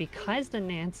 actually, because the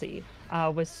Nancy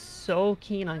was so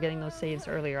keen on getting those saves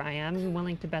earlier, I am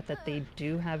willing to bet that they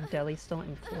do have Deli still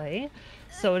in play.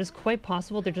 So it is quite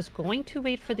possible they're just going to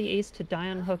wait for the Ace to die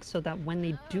on hook so that when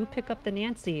they do pick up the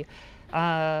Nancy,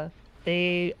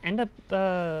 they end up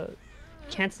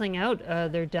canceling out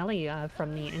their Deli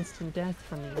from the instant death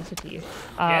from the entity.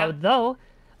 Though,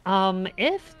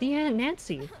 if the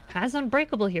Nancy has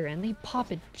Unbreakable here and they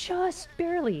pop it just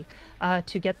barely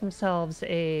to get themselves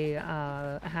a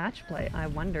hatch play, I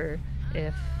wonder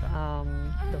if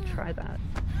they'll try that.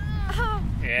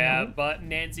 Yeah, but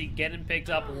Nancy getting picked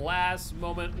up last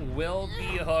moment will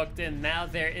be hooked, and now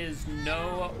there is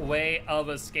no way of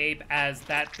escape as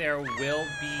that there will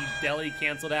be Deli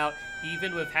canceled out,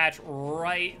 even with Hatch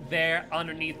right there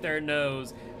underneath their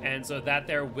nose. And so that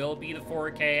there will be the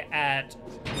 4K at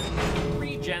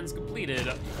 3 gens completed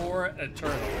for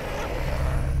Eternal.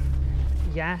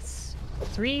 Yes,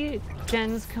 3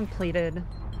 gens completed,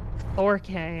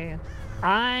 4K.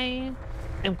 I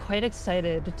am quite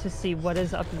excited to see what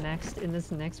is up next in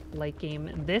this next Blight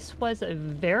game. This was a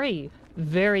very,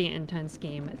 very intense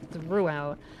game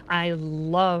throughout. I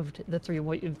loved the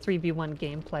 3v1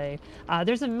 gameplay.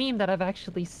 There's a meme that I've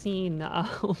actually seen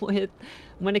with,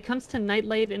 when it comes to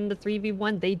Nightlight in the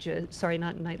 3v1, they just, sorry,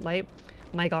 not Nightlight,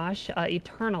 my gosh,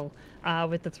 Eternal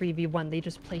with the 3v1, they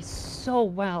just play so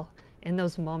well in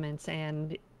those moments,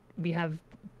 and we have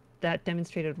that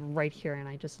demonstrated right here, and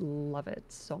I just love it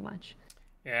so much.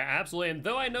 Yeah, absolutely. And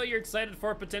though I know you're excited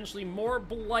for potentially more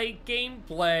Blight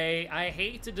gameplay, I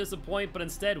hate to disappoint, but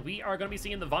instead we are going to be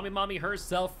seeing the Vami Mommy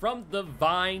herself from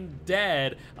Divine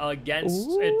Dead against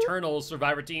Eternal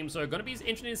Survivor Team. So going to be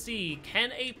interesting to see,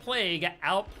 can a Plague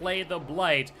outplay the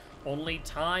Blight? Only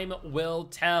time will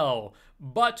tell.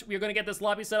 But we're going to get this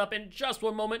lobby set up in just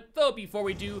one moment. Though before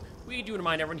we do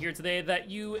remind everyone here today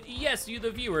that you, yes, you the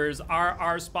viewers, are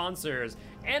our sponsors.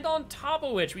 And on top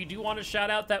of which, we do want to shout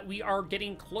out that we are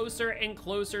getting closer and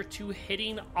closer to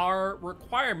hitting our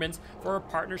requirements for a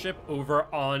partnership over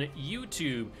on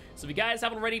YouTube. So if you guys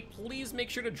haven't already, please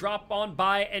make sure to drop on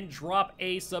by and drop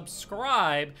a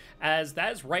subscribe, as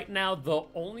that is right now the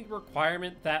only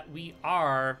requirement that we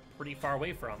are pretty far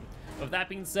away from. With that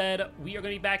being said, we are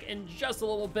going to be back in just a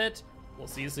little bit. We'll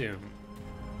see you soon.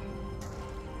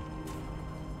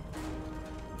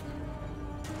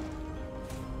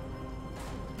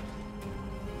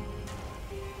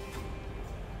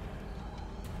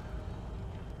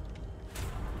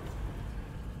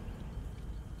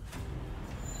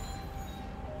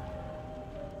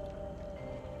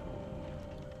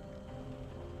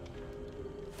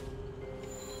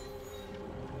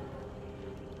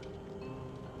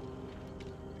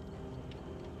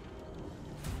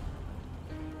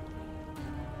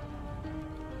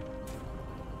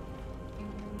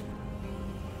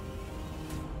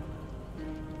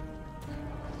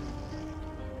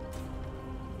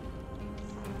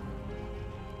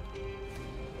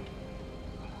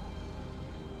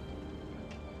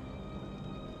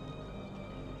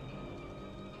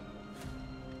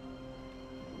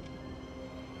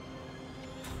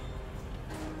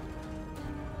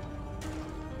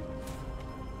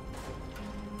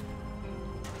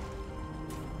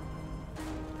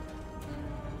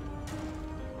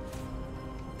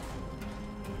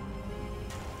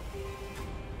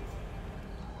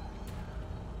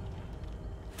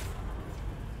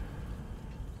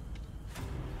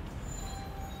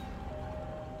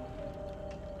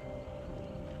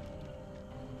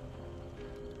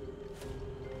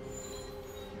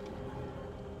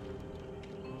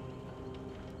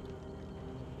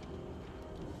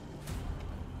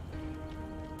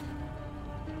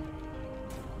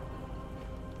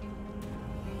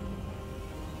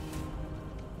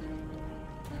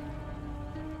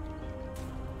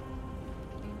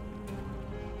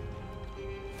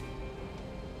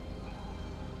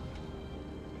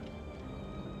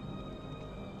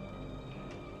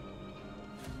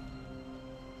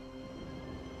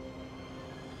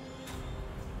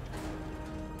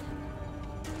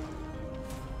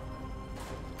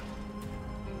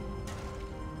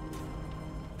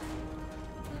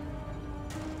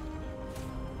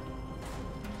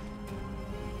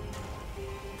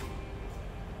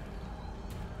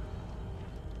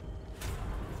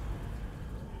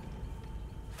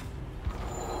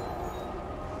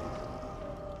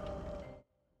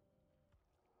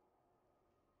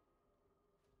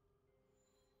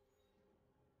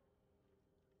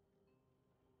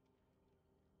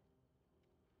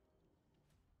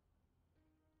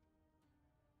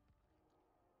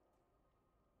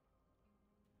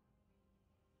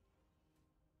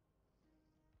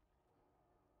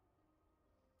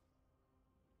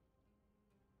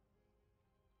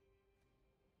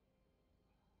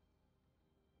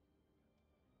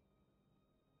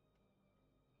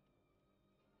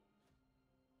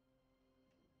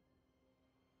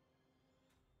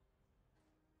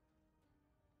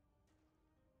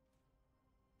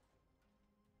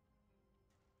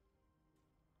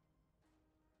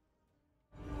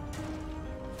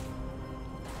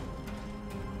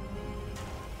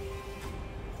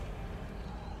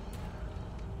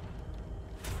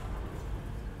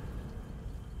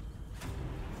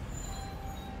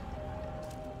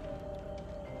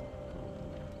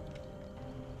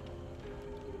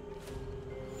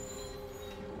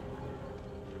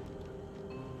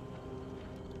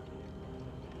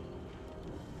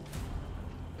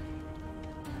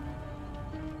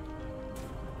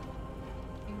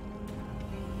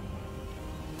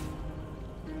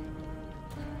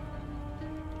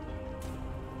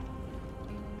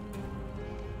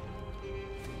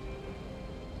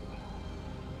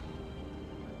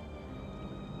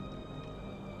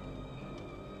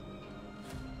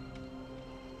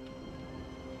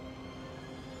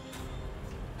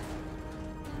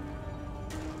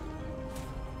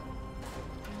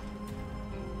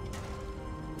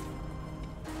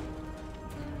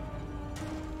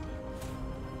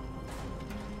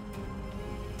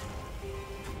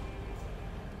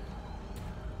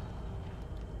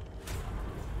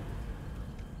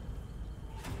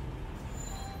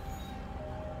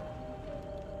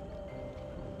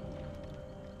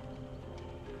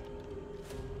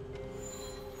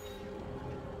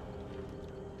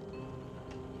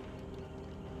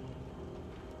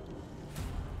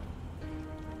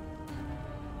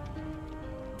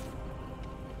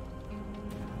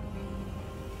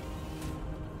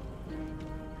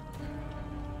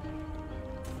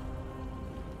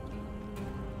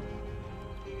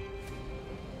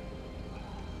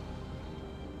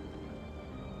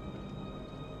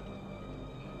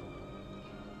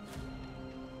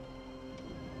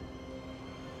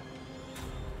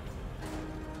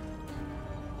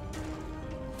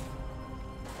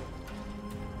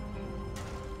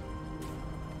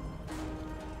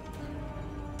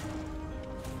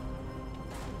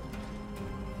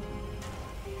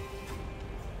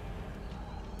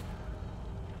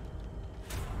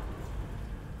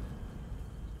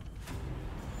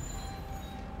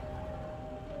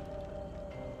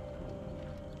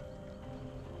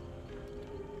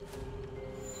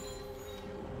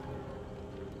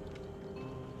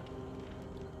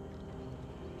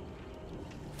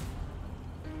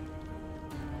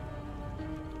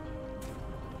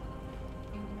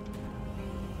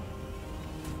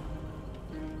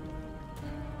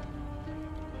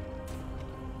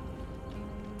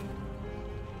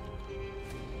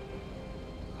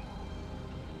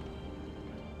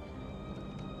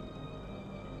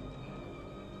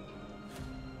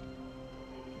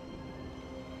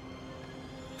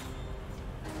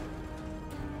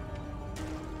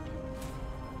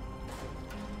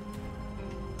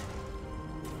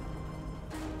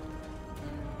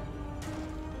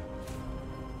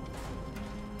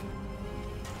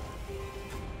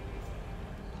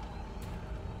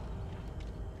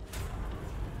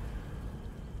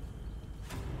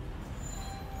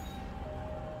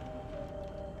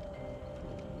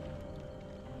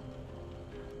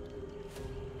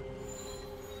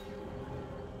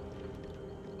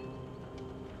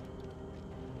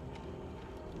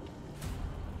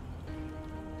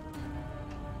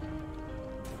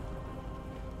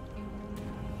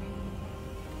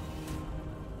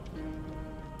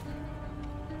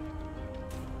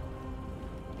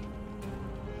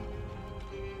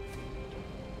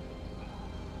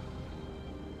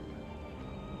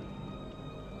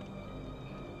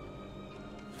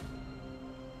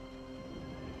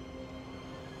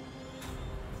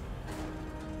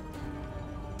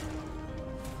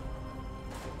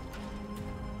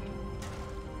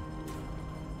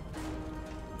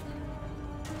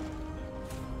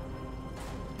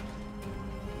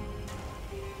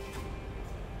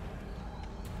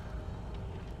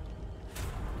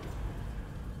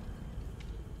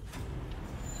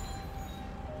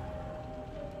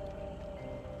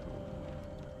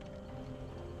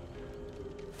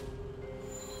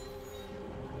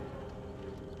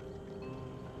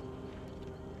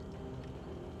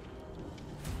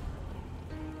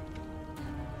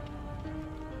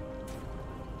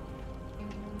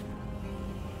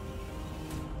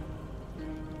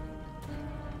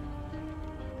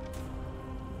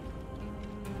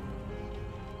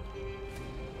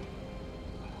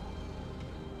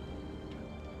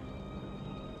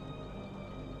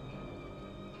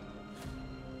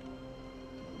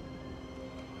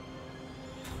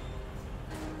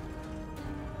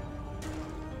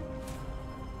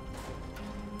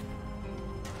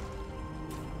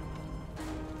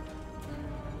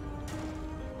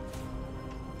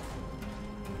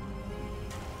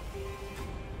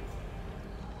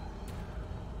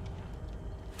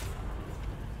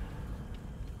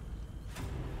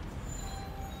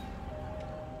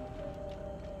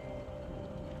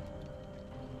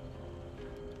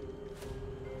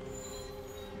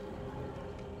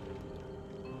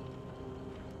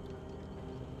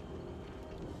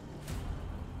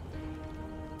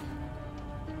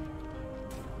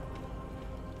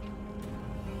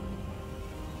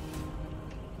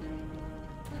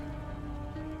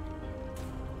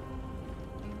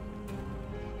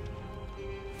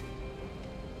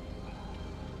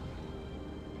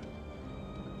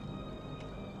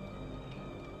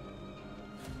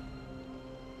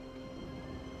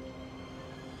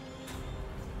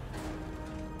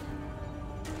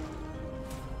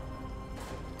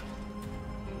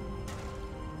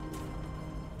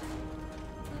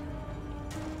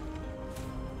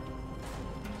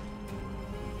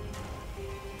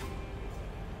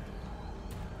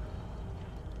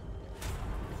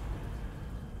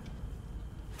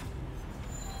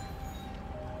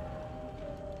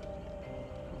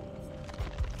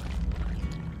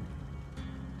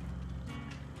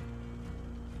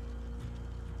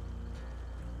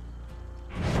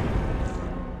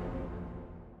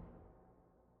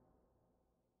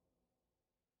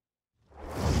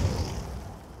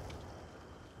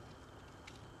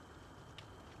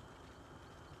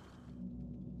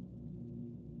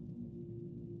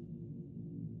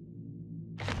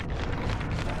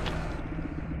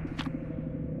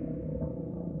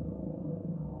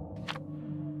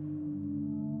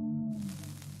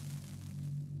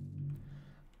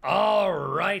 All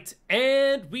right,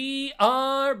 and we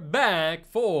are back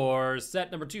for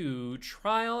set number 2,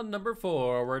 trial number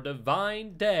 4, where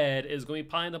Divine Dead is going to be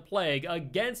playing the Plague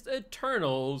against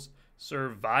Eternal's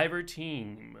Survivor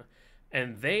team.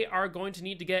 And they are going to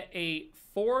need to get a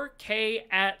 4K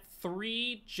at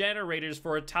 3 generators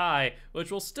for a tie, which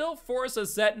will still force a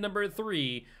set number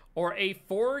 3, or a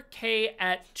 4K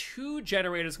at 2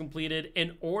 generators completed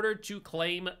in order to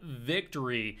claim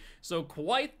victory. So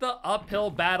quite the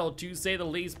uphill battle, to say the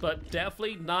least, but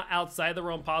definitely not outside the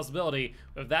realm possibility.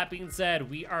 With that being said,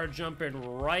 we are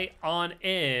jumping right on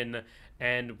in,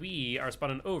 and we are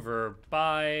spawning over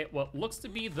by what looks to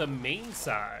be the main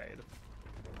side.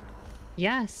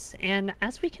 Yes, and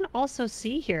as we can also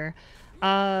see here,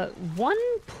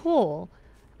 one pool.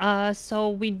 So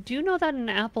we do know that an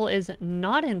apple is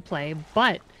not in play,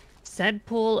 but said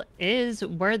pool is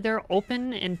where their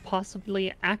open and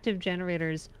possibly active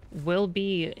generators will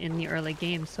be in the early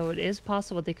game. So it is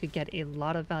possible they could get a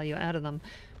lot of value out of them.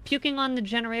 Puking on the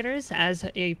generators, as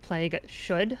a Plague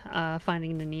should,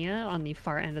 finding the Nia on the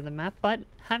far end of the map, but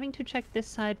having to check this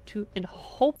side to and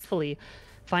hopefully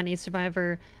find a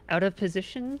survivor out of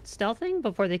position stealthing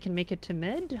before they can make it to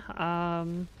mid.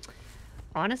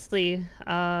 Honestly,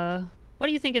 what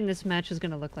do you think in this match is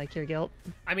going to look like here, Guilt?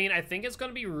 I mean, I think it's going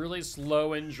to be really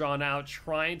slow and drawn out,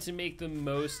 trying to make the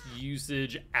most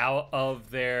usage out of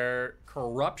their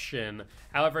corruption.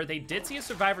 However, they did see a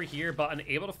survivor here, but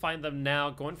unable to find them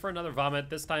now. Going for another vomit,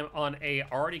 this time on a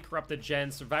already corrupted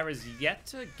gen. Survivors yet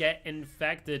to get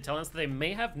infected, telling us that they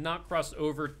may have not crossed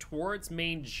over towards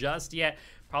main just yet.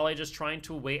 Probably just trying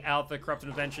to wait out the corrupted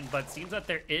invention, but seems that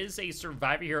there is a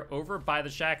survivor here over by the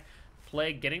shack.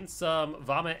 Plague getting some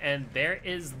vomit, and there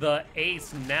is the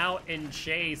Ace now in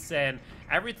chase, and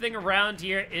everything around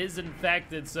here is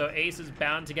infected, so Ace is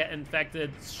bound to get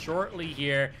infected shortly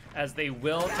here, as they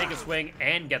will take a swing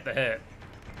and get the hit.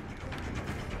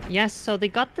 Yes, so they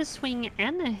got the swing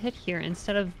and the hit here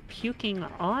instead of puking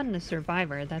on the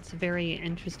survivor. That's a very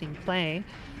interesting play.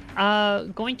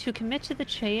 Going to commit to the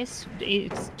chase.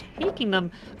 It's taking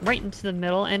them right into the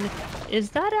middle, and is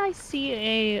that I see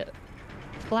a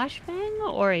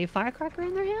flashbang or a firecracker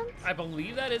in their hands? I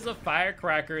believe that is a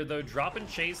firecracker, though dropping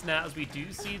chase now, as we do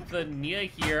see the Nia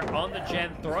here on the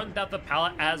gen, throwing out the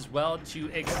pallet as well to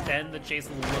extend the chase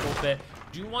a little bit.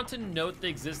 Do want to note the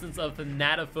existence of the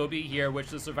Thanatophobia here, which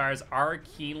the survivors are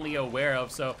keenly aware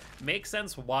of, so makes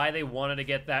sense why they wanted to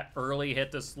get that early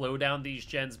hit to slow down these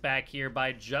gens back here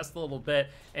by just a little bit,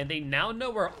 and they now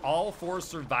know where all 4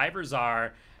 survivors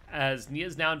are, as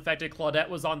Nia's now infected. Claudette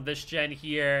was on this gen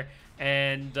here,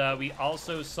 and we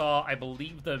also saw, I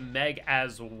believe, the Meg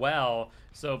as well.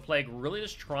 So Plague really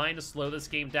just trying to slow this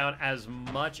game down as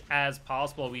much as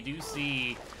possible. We do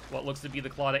see what looks to be the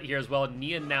Claudette here as well.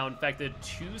 Nia now infected.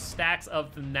 2 stacks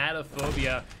of the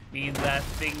Thanatophobia means that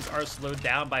things are slowed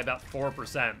down by about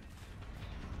 4%.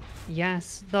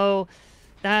 Yes, though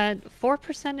that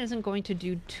 4% isn't going to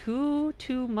do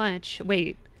too much.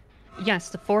 Wait. Yes,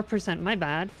 the 4%, my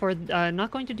bad, for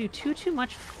not going to do too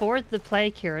much for the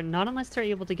Plague here, not unless they're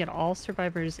able to get all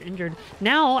survivors injured.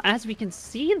 Now, as we can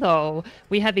see, though,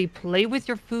 we have a play with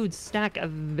your food stack, a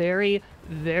very,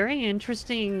 very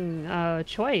interesting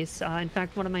choice. In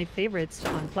fact, one of my favorites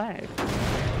on Plague.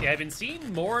 Yeah, I've been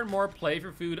seeing more and more play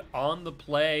for food on the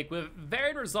Plague with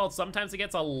varied results. Sometimes it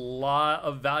gets a lot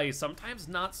of value, sometimes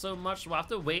not so much. We'll have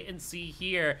to wait and see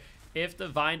here if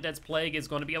Divine Dead's Plague is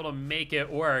going to be able to make it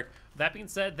work. That being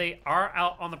said, they are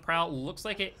out on the prowl. Looks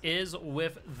like it is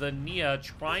with the Nia,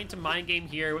 trying to mind game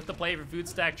here with the play for food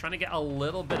stack, trying to get a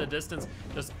little bit of distance,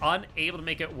 just unable to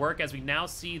make it work, as we now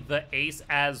see the Ace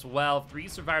as well. 3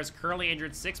 survivors currently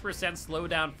injured, 6%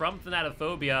 slowdown from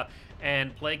Thanatophobia,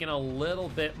 and Plague in a little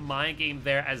bit mind game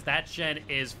there, as that gen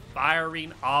is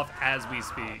firing off as we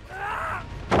speak.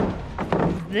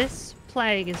 This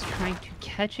Plague is trying to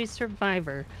catch a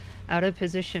survivor out of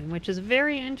position, which is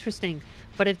very interesting.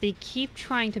 But if they keep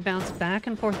trying to bounce back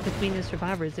and forth between the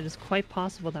survivors, it is quite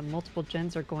possible that multiple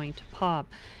gens are going to pop.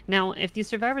 Now, if these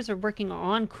survivors are working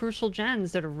on crucial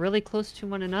gens that are really close to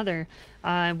one another,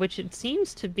 which it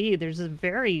seems to be, there's a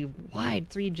very wide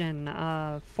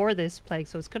 3-gen for this Plague,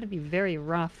 so it's going to be very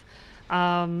rough.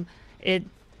 I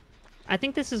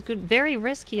think this is good, very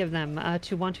risky of them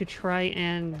to want to try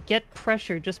and get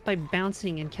pressure just by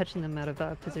bouncing and catching them out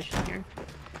of position here.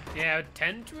 Yeah, I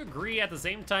tend to agree. At the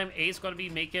same time, Ace going to be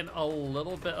making a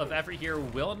little bit of effort here.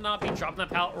 Will not be dropping that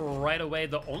pallet right away.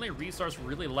 The only resource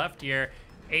really left here.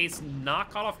 Ace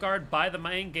not caught off guard by the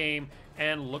main game,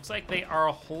 and looks like they are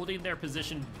holding their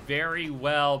position very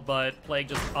well, but Plague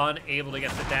just unable to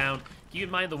get it down. Keep in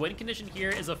mind, the win condition here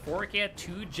is a 4K at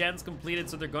 2 gens completed,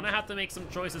 so they're going to have to make some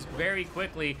choices very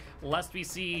quickly, lest we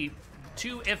see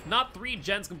 2, if not 3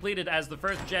 gens completed, as the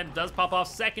first gen does pop off,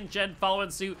 second gen following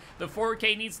suit. The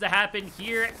 4K needs to happen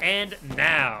here and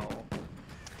now.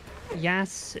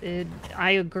 Yes,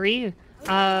 I agree.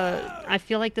 I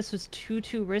feel like this was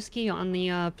too risky on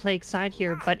the Plague side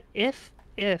here, but if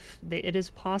it is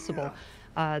possible,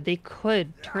 they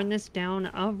could turn this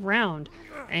down around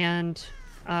and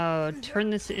turn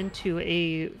this into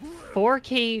a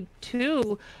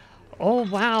 4K2. Oh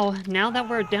wow, now that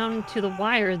we're down to the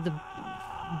wire,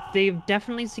 they've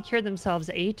definitely secured themselves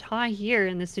a tie here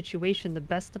in this situation. The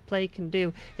best the Plague can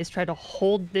do is try to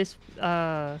hold this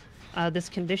this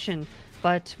condition,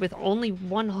 but with only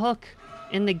one hook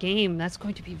in the game, that's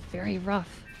going to be very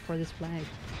rough for this Plague.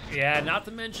 Yeah, not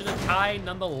to mention a tie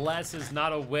nonetheless is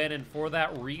not a win, and for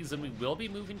that reason, we will be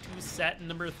moving to set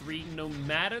number 3 no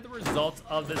matter the results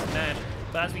of this match.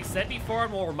 But as we said before,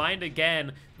 and we'll remind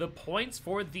again, the points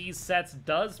for these sets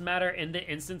does matter in the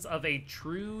instance of a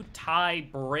true tie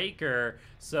breaker.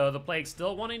 So the Plague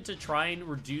still wanting to try and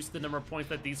reduce the number of points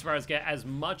that these survivors get as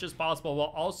much as possible,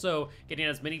 while also getting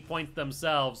as many points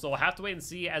themselves. So we'll have to wait and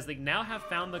see, as they now have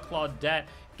found the Claudette,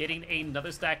 getting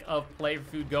another stack of play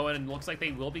food going, and looks like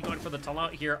they will be going for the tunnel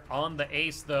out here on the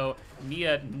ace, though.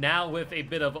 Nia now with a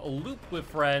bit of a loop with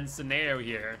friends scenario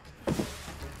here.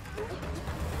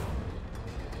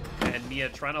 And Nia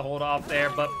trying to hold off there,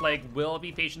 but Plague will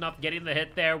be patient enough, getting the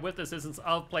hit there with the assistance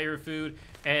of player food.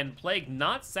 And Plague,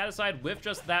 not satisfied with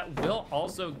just that, will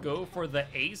also go for the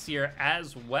ace here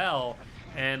as well.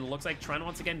 And looks like trying to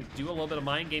once again do a little bit of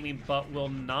mind gaming, but will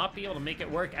not be able to make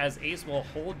it work, as Ace will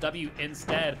hold W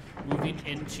instead, moving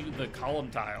into the column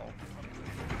tile.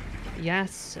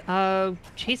 Yes,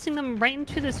 chasing them right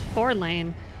into this 4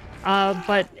 lane,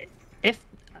 but if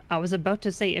I was about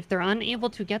to say, if they're unable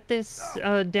to get this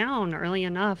down early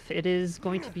enough, it is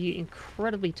going to be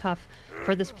incredibly tough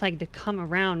for this Plague to come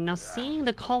around. Now, seeing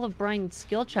the Call of Brine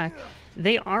skill check,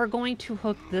 they are going to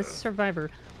hook this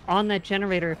survivor on that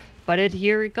generator, but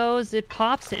here it goes, it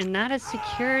pops, and that has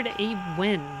secured a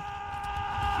win.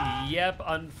 Yep,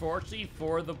 unfortunately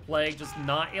for the Plague, just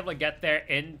not able to get there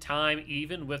in time,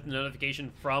 even with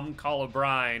notification from Call of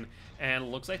Brine.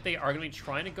 And looks like they are going to be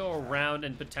trying to go around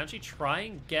and potentially try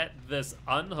and get this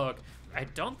unhook. I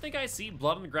don't think I see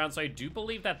blood on the ground, so I do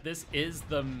believe that this is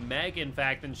the Meg, in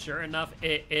fact, and sure enough,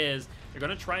 it is. They're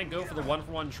going to try and go for the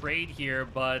 1-for-1 trade here,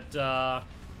 but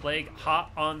Plague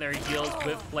hot on their heels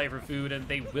with flavor food, and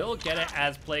they will get it,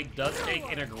 as Plague does take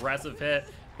an aggressive hit,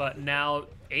 but now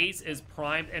Ace is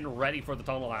primed and ready for the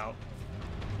tunnel out.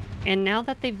 And now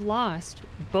that they've lost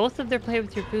both of their play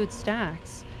with your food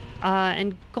stacks,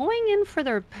 and going in for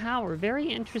their power, very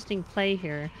interesting play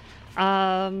here.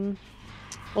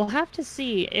 We'll have to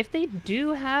see if they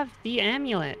do have the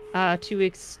amulet to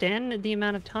extend the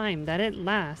amount of time that it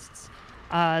lasts.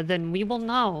 Then we will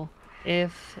know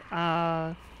if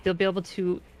they'll be able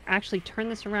to actually turn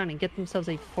this around and get themselves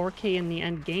a 4K in the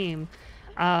end game.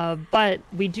 But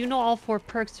we do know all 4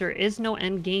 perks. There is no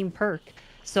end game perk,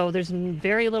 so there's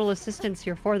very little assistance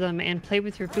here for them, and play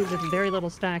with your food with very little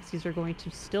stacks. These are going to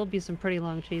still be some pretty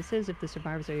long chases if the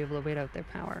survivors are able to wait out their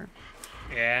power.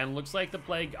 And looks like the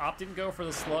Plague opting to go for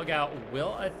the slug out,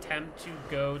 will attempt to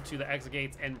go to the exit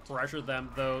gates and pressure them,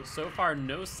 though so far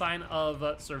no sign of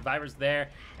survivors there.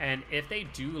 And if they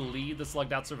do lead the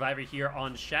slugged out survivor here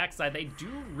on Shaq's side, they do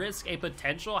risk a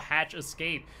potential hatch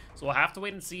escape. So we'll have to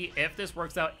wait and see if this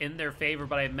works out in their favor,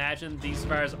 but I imagine these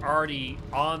survivors already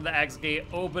on the exit gate,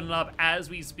 opening up as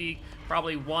we speak.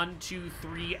 Probably 1, 2,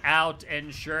 3 out,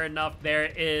 and sure enough, there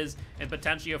is, and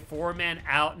potentially a 4-man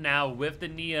out now with the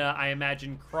Nia, I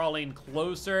imagine, crawling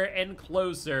closer and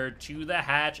closer to the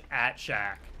hatch at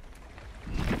Shaq.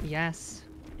 Yes,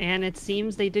 and it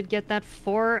seems they did get that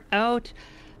 4 out.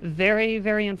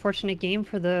 Very unfortunate game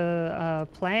for the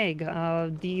Plague.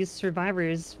 These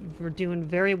survivors were doing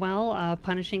very well,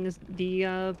 punishing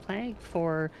the Plague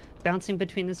for bouncing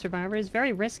between the survivors.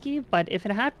 Very risky, but if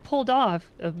it had pulled off,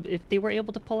 if they were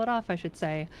able to pull it off, I should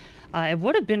say, it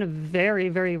would have been a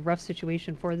very rough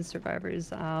situation for the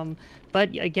survivors. But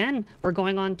again, we're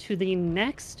going on to the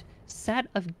next set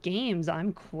of games.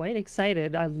 I'm quite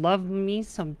excited. I love me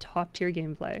some top-tier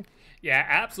gameplay. Yeah,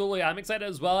 absolutely. I'm excited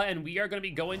as well, and we are going to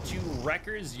be going to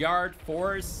Wrecker's Yard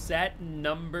for set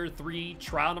number 3,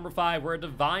 trial number 5, where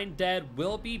Divine Dead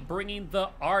will be bringing the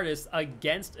Artist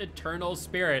against Eternal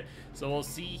Spirit. So we'll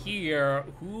see here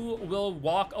who will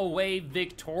walk away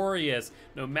victorious.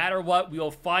 No matter what, we will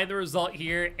find the result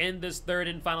here in this third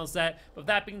and final set. But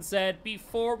that being said,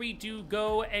 before we do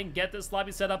go and get this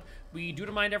lobby set up, we do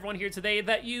remind everyone here today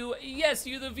that you, yes,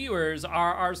 you the viewers,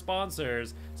 are our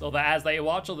sponsors. So that as they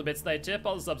watch, all the bits they tip,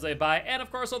 all the subs they buy, and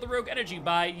of course all the Rogue Energy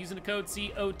buy using the code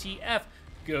COTF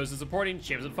goes to supporting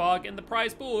Champions of Fog in the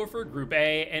prize pool for Group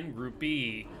A and Group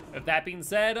B. With that being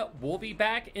said, we'll be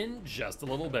back in just a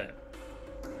little bit.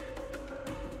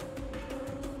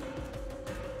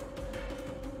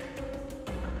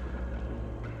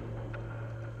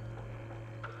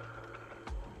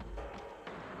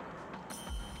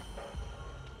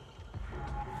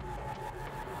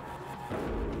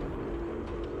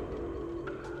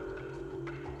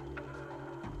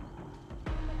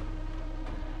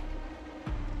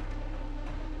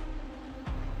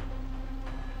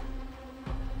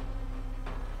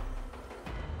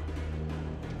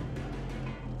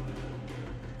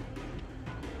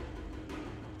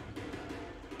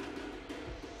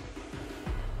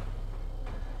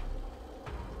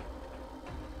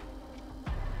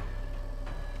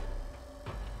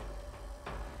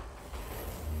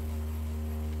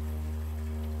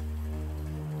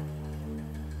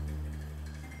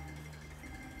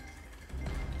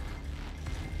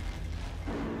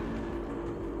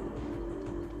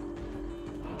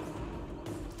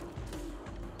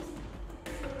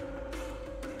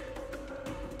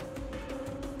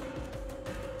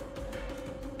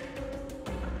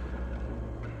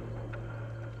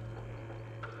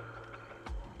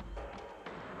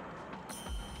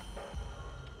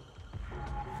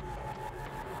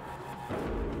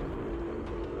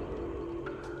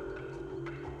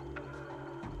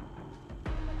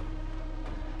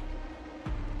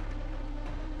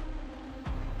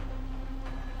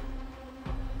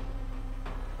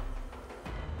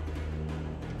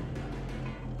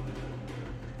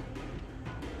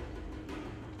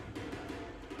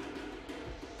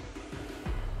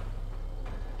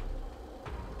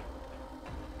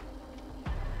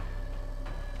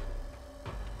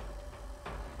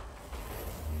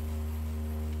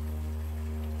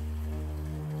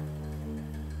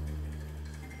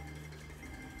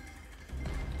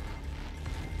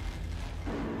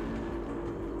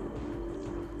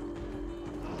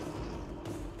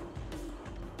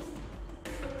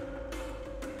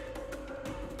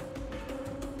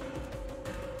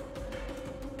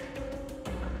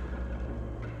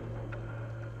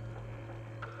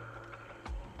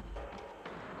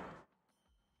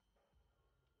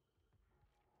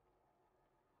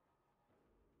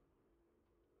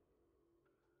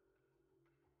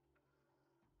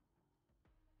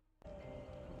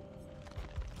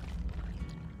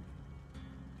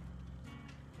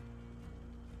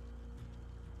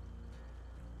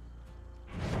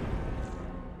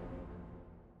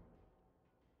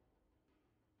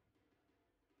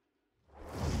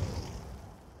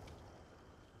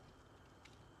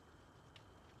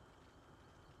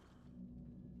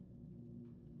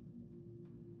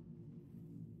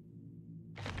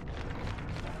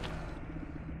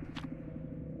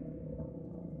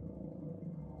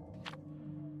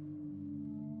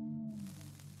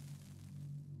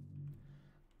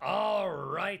 All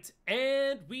right,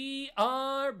 and we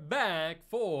are back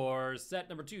for set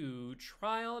number 2,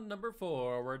 trial number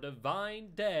 4, where Divine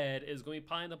Dead is going to be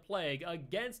playing the Plague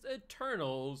against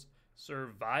Eternal's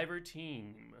Survivor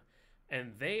team.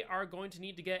 And they are going to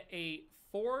need to get a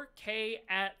 4K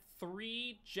at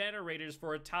 3 generators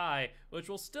for a tie, which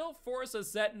will still force a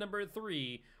set number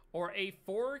 3, or a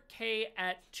 4K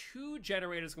at 2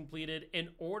 generators completed in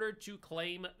order to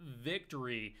claim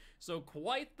victory. So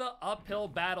quite the uphill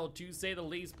battle to say the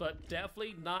least, but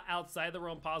definitely not outside the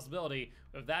realm of possibility.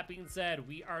 With that being said,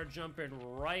 we are jumping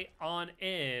right on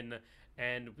in,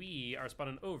 and we are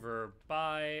spawning over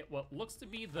by what looks to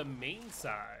be the main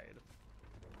side.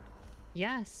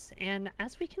 Yes, and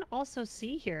as we can also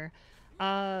see here,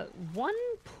 one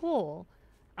pool.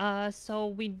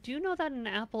 So we do know that an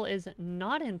apple is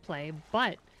not in play,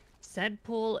 but said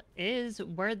pool is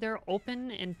where their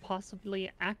open and possibly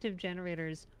active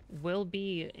generators will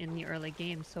be in the early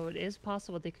game. So it is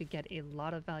possible they could get a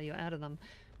lot of value out of them.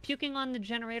 Puking on the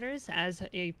generators, as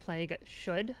a Plague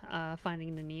should,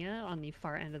 finding the Nia on the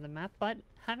far end of the map, but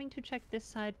having to check this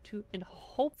side to and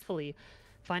hopefully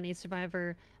find a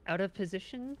survivor out of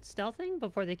position stealthing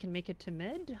before they can make it to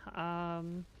mid.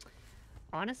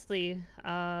 Honestly,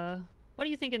 what do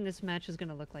you think in this match is going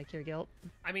to look like here, Guilt?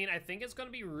 I mean, I think it's going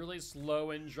to be really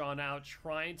slow and drawn out,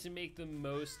 trying to make the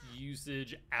most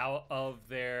usage out of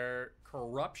their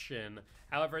corruption.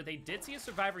 However, they did see a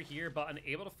survivor here, but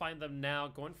unable to find them now.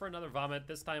 Going for another vomit,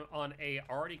 this time on a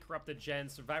already corrupted gen.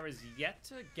 Survivor's yet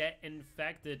to get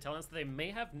infected, telling us that they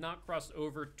may have not crossed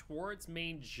over towards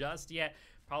main just yet.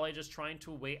 probably just trying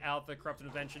to wait out the Corrupt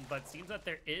Intervention, but seems that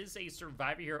there is a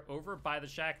survivor here over by the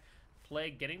Shack.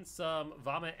 Plague getting some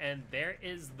vomit, and there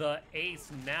is the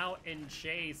Ace now in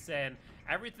chase, and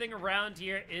everything around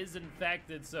here is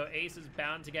infected, so Ace is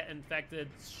bound to get infected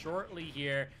shortly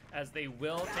here, as they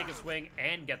will take a swing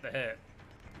and get the hit.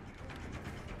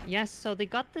 Yes, so they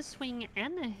got the swing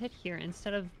and the hit here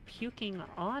instead of puking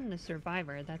on the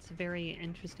survivor. That's a very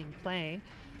interesting play.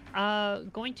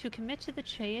 Going to commit to the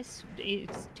chase.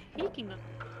 It's taking the...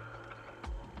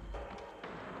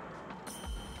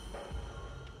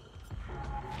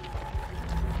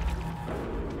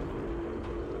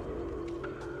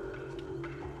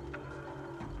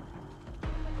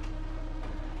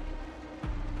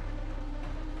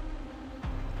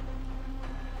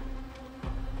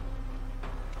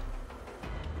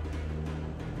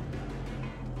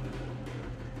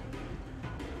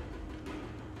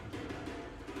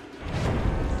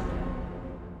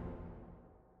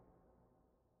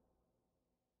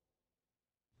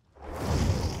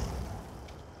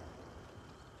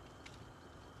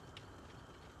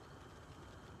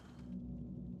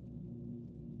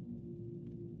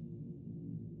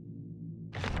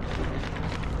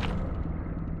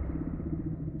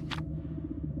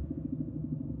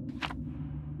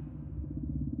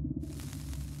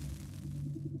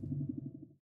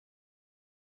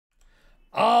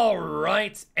 All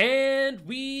right, and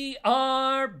we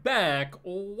are back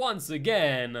once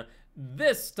again,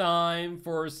 this time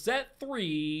for set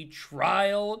 3,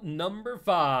 trial number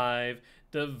 5,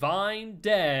 Divine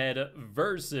Dead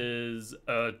versus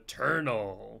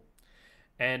Eternal.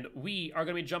 And we are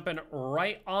going to be jumping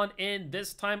right on in,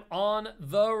 this time on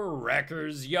the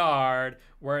Wrecker's Yard,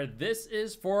 where this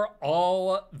is for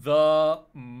all the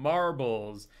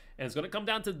marbles. And it's going to come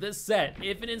down to this set.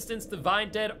 If, in instance, Divine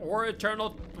Dead or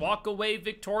Eternal walk away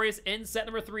victorious in set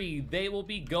number 3, they will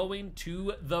be going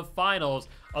to the finals.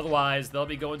 Otherwise, they'll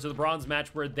be going to the bronze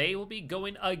match, where they will be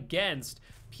going against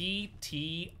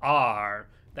PTR.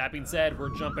 That being said,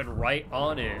 we're jumping right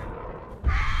on in.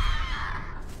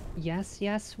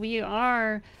 Yes, we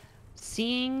are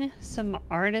seeing some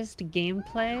artist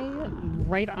gameplay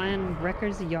right on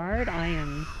Wrecker's Yard. I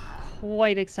am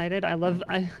quite excited.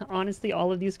 Honestly,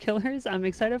 all of these killers, I'm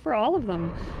excited for all of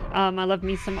them. I love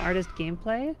me some artist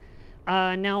gameplay.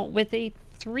 Now, with a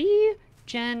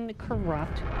 3-gen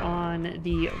Corrupt on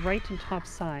the right and top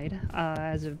side,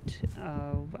 as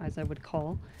I would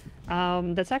call,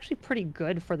 that's actually pretty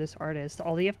good for this artist.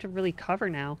 All you have to really cover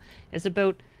now is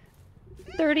about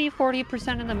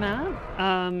 30-40% of the map,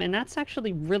 and that's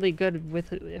actually really good with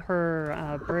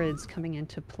her birds coming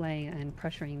into play and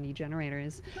pressuring the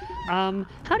generators. How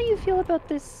do you feel about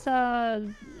this,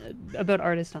 about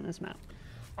Artist on this map?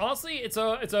 Honestly, it's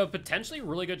a potentially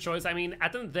really good choice. I mean,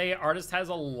 at the end of the day, Artist has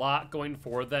a lot going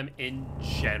for them in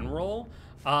general.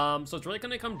 So it's really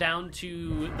going to come down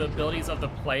to the abilities of the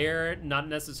player, not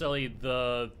necessarily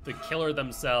the killer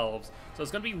themselves. So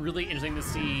it's going to be really interesting to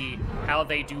see how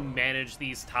they do manage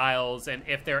these tiles and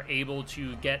if they're able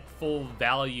to get full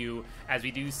value, as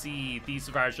we do see these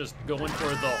survivors just going for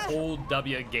the whole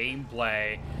W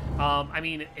gameplay. I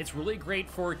mean, it's really great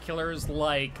for killers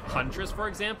like Huntress, for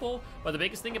example, but the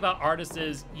biggest thing about Artist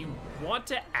is you want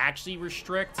to actually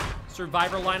restrict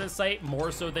survivor line of sight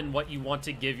more so than what you want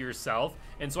to give yourself.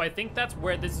 And so I think that's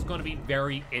where this is going to be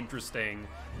very interesting,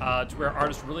 to where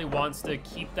Artist really wants to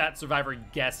keep that survivor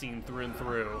guessing through and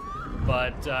through.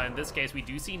 But in this case, we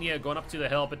do see Nia going up to the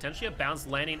hill, potentially a bounce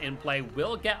landing in play,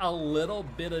 will get a little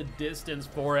bit of distance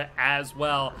for it as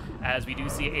well, as we do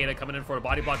see Ada coming in for a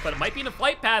body block, but it might be in a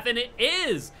flight path, and it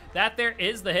is! That there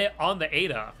is the hit on the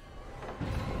Ada.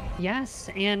 Yes,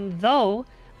 and though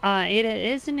Ada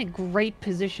is in a great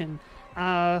position,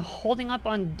 holding up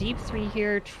on deep 3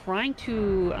 here, trying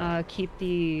to keep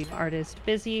the Artist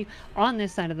busy on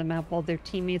this side of the map while their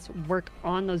teammates work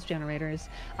on those generators.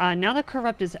 Now that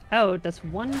Corrupt is out, that's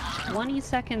 120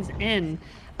 seconds in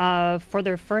for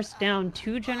their first down,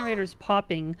 2 generators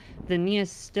popping, the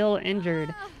Nia's still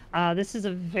injured. This is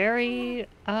a very,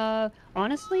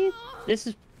 honestly, this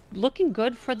is looking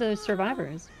good for the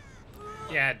survivors.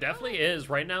 Yeah, it definitely is.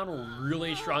 Right now in a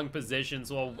really strong position,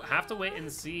 so we'll have to wait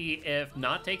and see if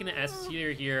not taking an S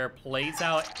tier here plays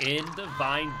out in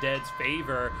Divine Dead's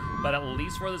favor. But at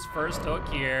least for this first hook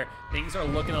here, things are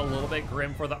looking a little bit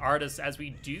grim for the Artist, as we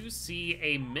do see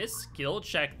a missed skill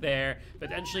check there,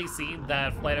 potentially seeing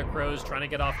that Flight of Crows trying to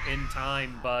get off in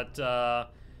time, but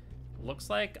looks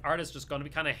like Artist just going to be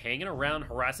kind of hanging around,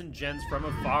 harassing gens from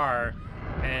afar,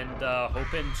 and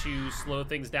hoping to slow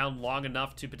things down long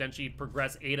enough to potentially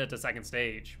progress Ada to second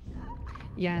stage.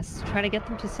 Yes, try to get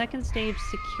them to second stage,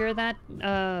 secure that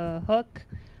hook.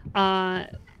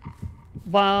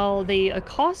 while they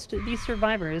accost these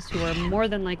survivors who are more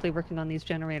than likely working on these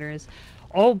generators.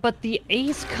 Oh, but the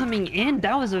ace coming in,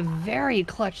 that was a very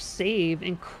clutch save.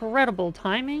 Incredible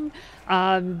timing.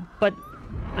 But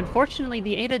unfortunately,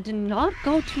 the Ada did not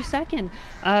go to second.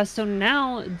 So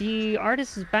now the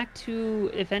Artist is back to,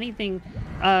 if anything,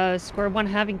 square one,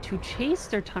 having to chase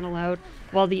their tunnel out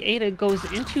while the Ada goes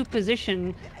into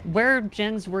position where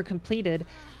gens were completed.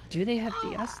 Do they have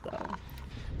DS though?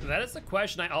 That is the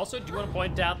question. I also do want to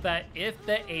point out that if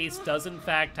the ace does in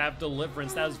fact have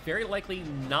Deliverance, that is very likely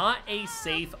not a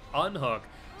safe unhook.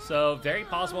 So very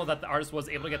possible that the Artist was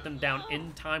able to get them down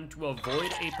in time to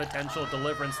avoid a potential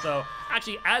Deliverance, though.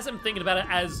 Actually, as I'm thinking about it,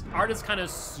 as Artist kind of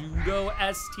pseudo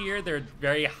S tier, they're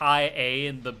very high A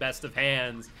in the best of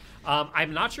hands.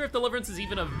 I'm not sure if Deliverance is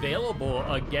even available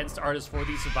against Artist for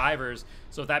these survivors.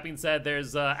 So with that being said,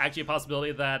 there's actually a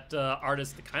possibility that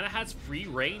Artist kind of has free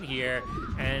reign here,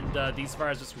 and these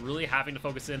survivors just really having to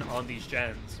focus in on these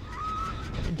gens.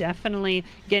 Definitely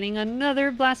getting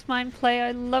another Blast Mine play.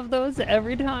 I love those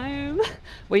every time.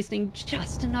 Wasting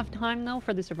just enough time though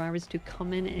for the survivors to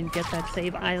come in and get that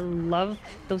save. I love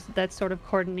that sort of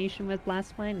coordination with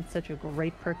Blast Mine. It's such a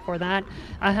great perk for that.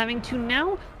 Having to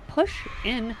now push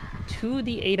in to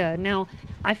the Ada. Now,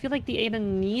 I feel like the Ada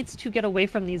needs to get away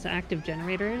from these active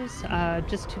generators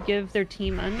just to give their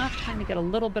team enough time to get a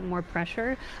little bit more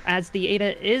pressure, as the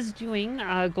Ada is doing,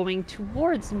 going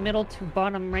towards middle to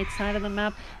bottom right side of the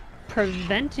map,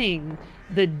 preventing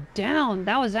the down.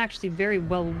 That was actually very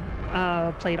well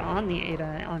played on the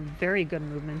Ada, on very good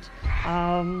movement.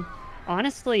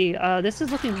 Honestly, this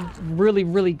is looking really,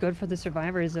 really good for the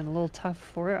survivors and a little tough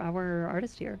for our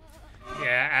Artist here.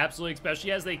 Yeah, absolutely,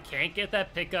 especially as they can't get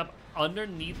that pickup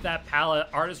underneath that pallet.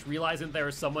 Artist realizing there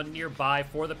was someone nearby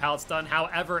for the pallet stun.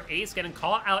 However, Ace getting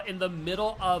caught out in the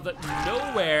middle of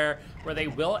nowhere, where they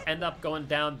will end up going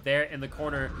down there in the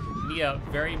corner. Nia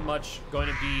very much going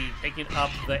to be picking up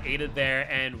the Ada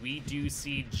there, and we do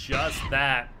see just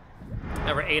that.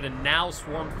 However, Ada now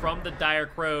swarmed from the Dire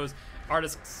Crows.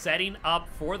 Artist setting up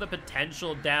for the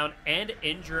potential down and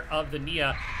injure of the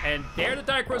Nia. And there the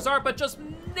Dire Crows are, but just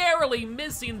narrowly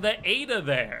missing the Ada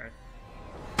there.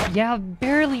 Yeah,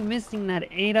 barely missing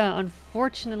that Ada.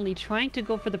 Unfortunately, trying to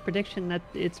go for the prediction that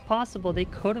it's possible they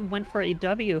could have went for a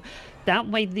W. That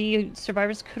way the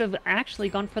survivors could have actually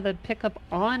gone for the pickup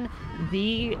on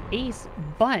the Ace,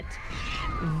 but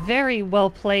very well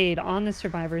played on the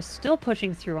survivors, still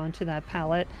pushing through onto that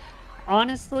pallet.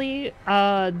 Honestly,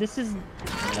 this is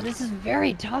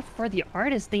very tough for the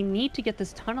Artist. They need to get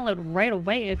this tunnel out right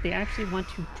away if they actually want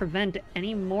to prevent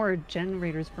any more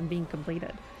generators from being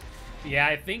completed. Yeah,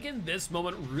 I think in this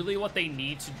moment, really what they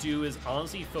need to do is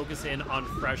honestly focus in on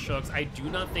fresh hooks. I do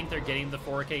not think they're getting the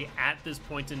 4K at this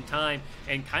point in time,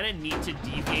 and kind of need to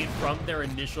deviate from their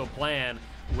initial plan,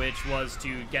 which was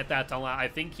to get that tunnel out. I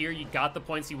think here you got the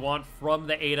points you want from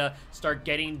the Ada, start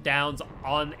getting downs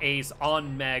on Ace,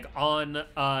 on Meg, on,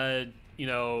 you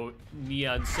know,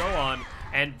 Nia, and so on.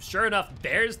 And sure enough,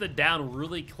 there's the down,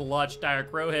 really clutch Dire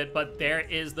Crow hit, but there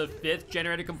is the 5th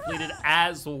generator completed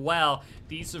as well.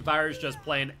 These survivors just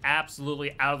playing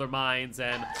absolutely out of their minds,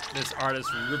 and this Artist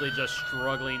really just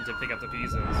struggling to pick up the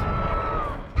pieces.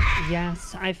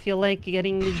 Yes, I feel like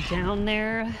getting down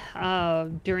there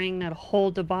during that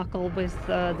whole debacle with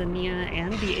the Nia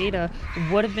and the Ada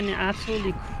would have been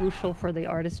absolutely crucial for the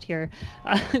Artist here.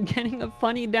 Getting a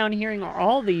funny down, hearing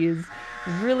all these,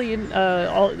 really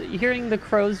hearing the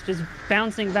crows just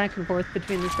bouncing back and forth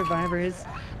between the survivors.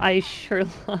 I sure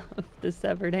love the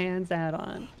Severed Hands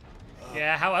add-on.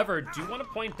 Yeah, however, do want to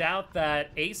point out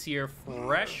that Ace here,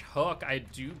 fresh hook, I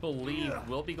do believe,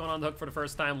 will be going on the hook for the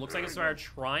first time. Looks like it's started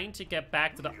trying to get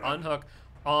back to the unhook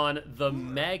on the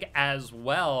Meg as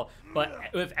well. But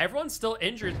if everyone's still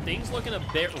injured, things looking a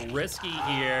bit risky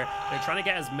here. They're trying to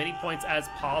get as many points as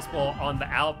possible on the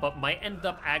out, but might end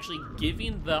up actually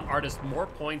giving the Artist more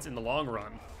points in the long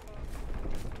run.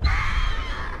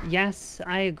 Yes,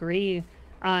 I agree.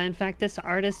 In fact, this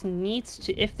Artist needs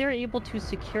to, if they're able to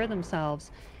secure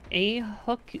themselves a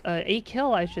hook, a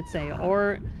kill, I should say,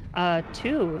 or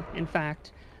 2, in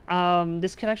fact,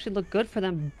 this could actually look good for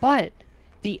them. But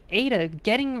the Ada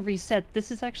getting reset,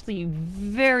 this is actually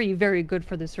very, very good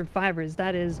for the survivors.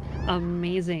 That is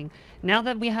amazing. Now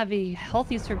that we have a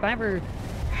healthy survivor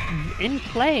in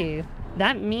play,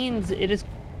 that means it is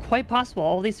quite possible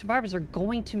all these survivors are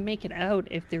going to make it out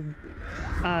if they're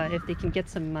if they can get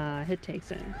some hit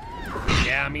takes in.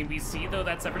 Yeah, I mean, we see, though,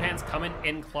 that Severed Hands coming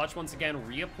in clutch once again,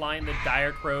 reapplying the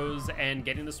Dire Crows and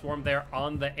getting the swarm there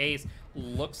on the Ace.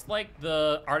 Looks like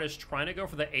the Artist trying to go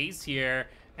for the Ace here,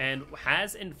 and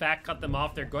has in fact cut them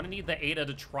off. They're going to need the Ada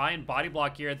to try and body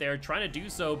block here. They're trying to do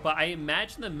so, but I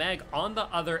imagine the Meg on the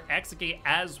other exit gate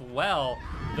as well,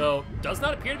 though does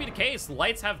not appear to be the case.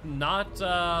 Lights have not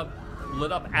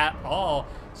lit up at all,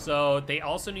 so they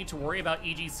also need to worry about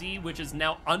EGC, which is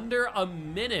now under a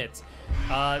minute.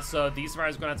 So these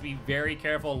survivors are going to have to be very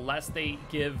careful lest they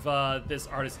give this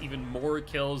artist even more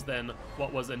kills than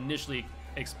what was initially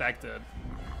expected.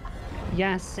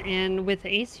 Yes, and with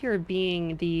Ace here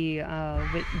being being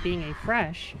a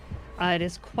fresh, it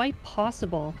is quite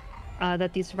possible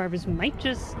that these survivors might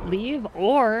just leave,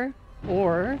 or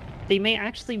they may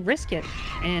actually risk it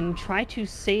and try to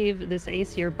save this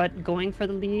Ace here. But going for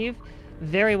the leave,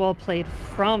 very well played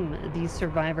from these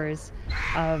survivors.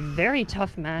 A very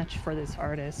tough match for this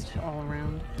artist all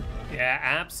around. Yeah,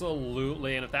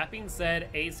 absolutely. And with that being said,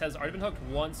 Ace has already been hooked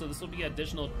once, so this will be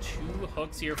additional 2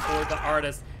 hooks here for the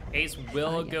artist. Ace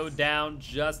will go down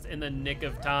just in the nick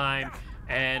of time.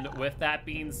 And with that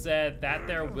being said, that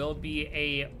there will be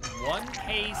a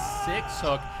 1K6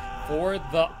 hook for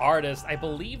the artist. I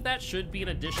believe that should be an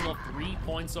additional 3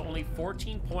 points, so only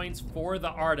 14 points for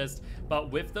the artist.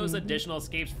 But with those additional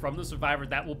escapes from the survivor,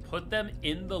 that will put them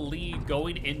in the lead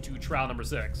going into trial number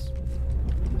 6.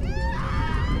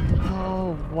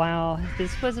 Oh, wow.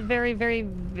 This was a very, very,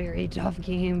 very tough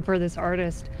game for this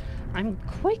artist. I'm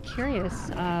quite curious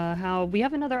how... We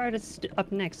have another artist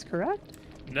up next, correct?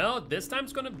 No, this time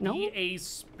it's going to be a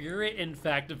spirit, in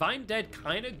fact. Divine Dead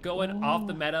kind of going off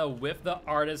the meta with the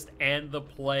artist and the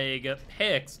plague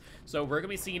picks. So we're going to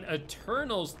be seeing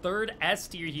Eternal's third S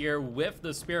tier here with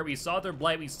the spirit. We saw their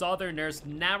blight, we saw their nurse.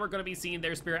 Now we're going to be seeing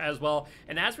their spirit as well.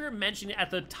 And as we were mentioning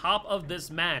at the top of this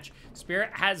match, spirit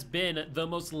has been the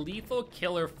most lethal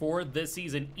killer for this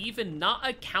season, even not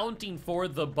accounting for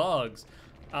the bugs.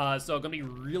 So going to be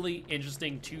really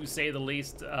interesting to say the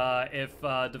least if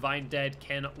Divine Dead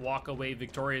can walk away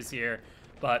victorious here.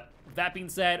 But that being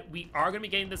said, we are going to be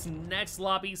getting this next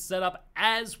lobby set up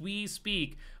as we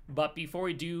speak. But before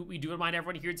we do remind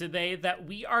everyone here today that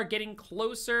we are getting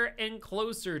closer and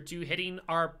closer to hitting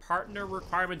our partner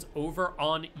requirements over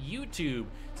on YouTube.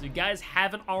 So if you guys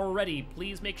haven't already,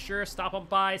 please make sure to stop on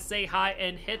by, say hi,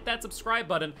 and hit that subscribe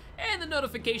button and the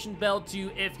notification bell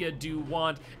too if you do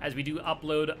want, as we do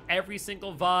upload every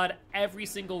single VOD every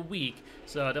single week.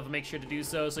 So definitely make sure to do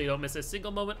so you don't miss a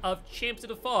single moment of Champs of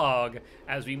the Fog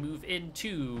as we move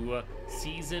into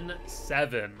Season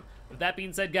 7. With that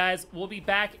being said, guys, we'll be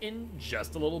back in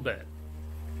just a little bit.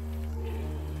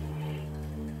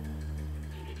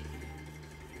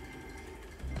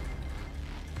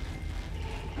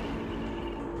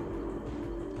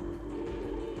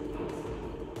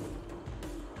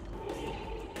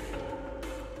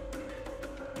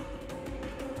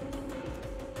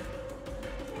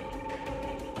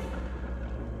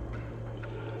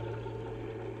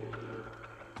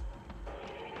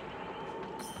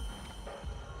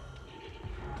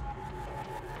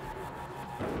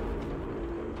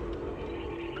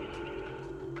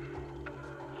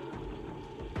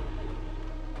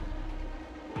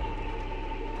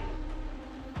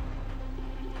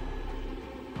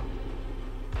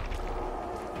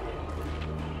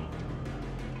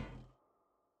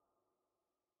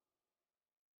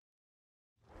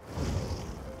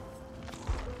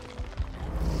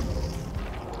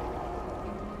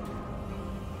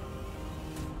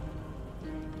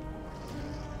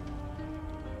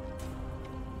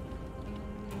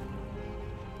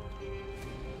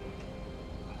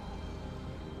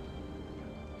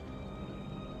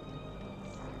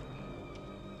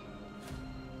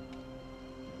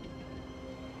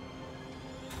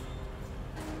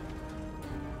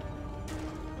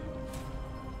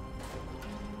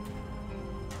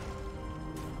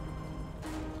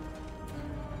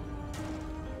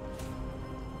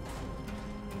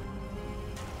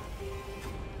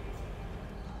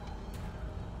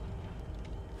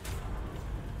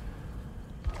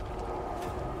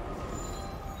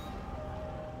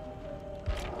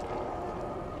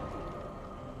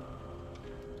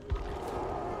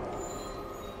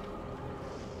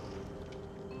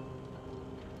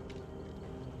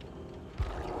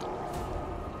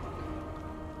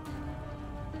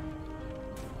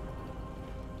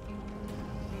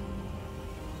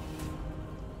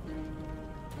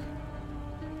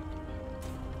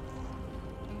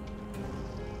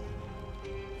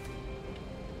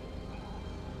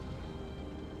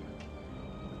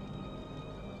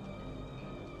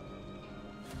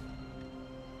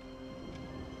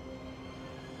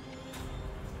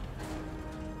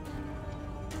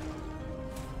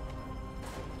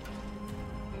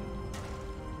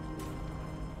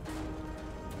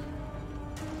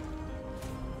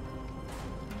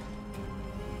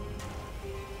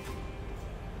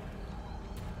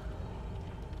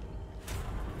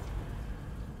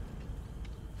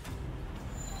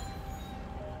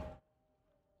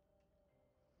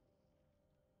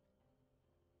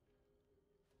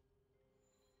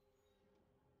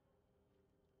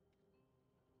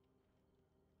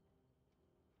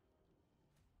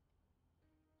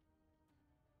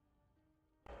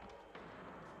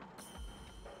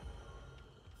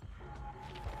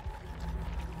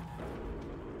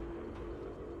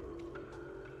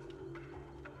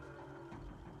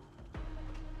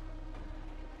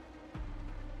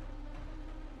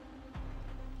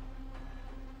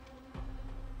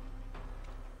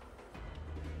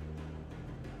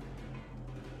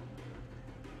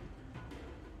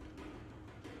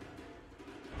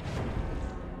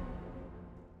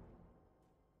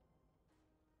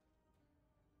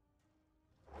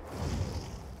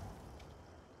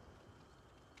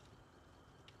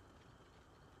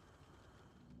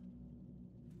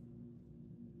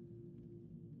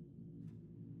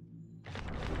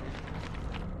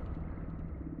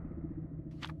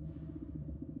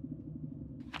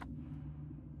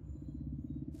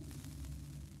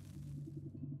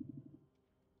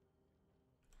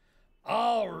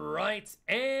 All right,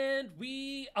 and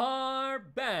we are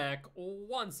back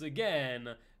once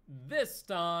again. This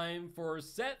time for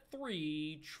set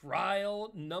 3,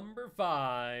 trial number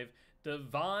 5,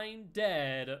 Divine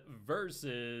Dead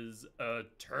versus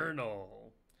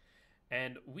Eternal.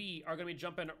 And we are going to be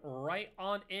jumping right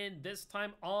on in, this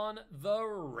time on the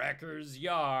Wrecker's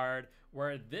Yard,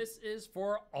 where this is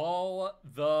for all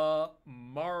the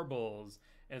marbles.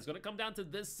 And it's going to come down to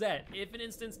this set. If, in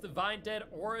instance, Divine Dead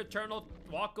or Eternal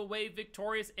walk away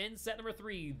victorious in set number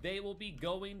 3, they will be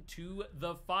going to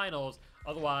the finals.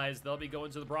 Otherwise, they'll be going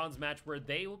to the bronze match, where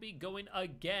they will be going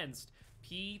against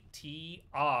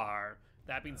PTR.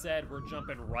 That being said, we're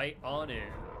jumping right on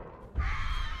in.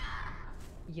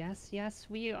 Yes,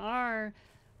 we are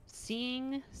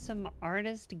seeing some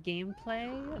artist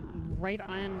gameplay right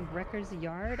on Wrecker's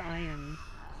Yard. I am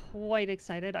quite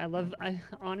excited.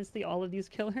 Honestly, all of these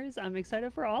killers, I'm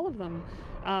excited for all of them.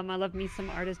 I love me some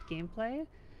artist gameplay.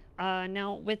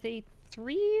 Now, with a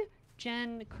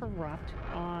 3-gen corrupt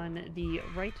on the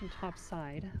right and top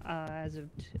side, as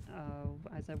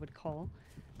I would call,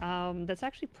 that's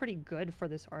actually pretty good for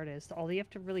this artist. All you have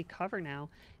to really cover now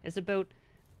is about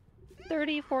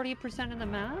 30-40% of the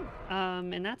map,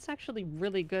 and that's actually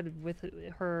really good with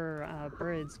her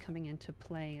birds coming into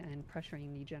play and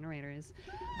pressuring the generators.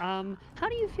 How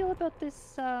do you feel about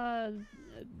this,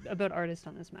 about Artist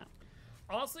on this map?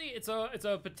 Honestly, it's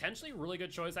a potentially really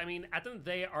good choice. I mean, at the end of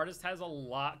the day, Artist has a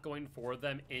lot going for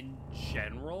them in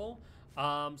general.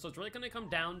 So it's really going to come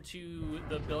down to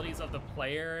the abilities of the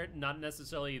player, not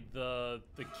necessarily the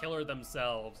killer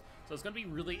themselves. So it's going to be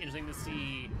really interesting to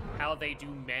see how they do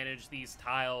manage these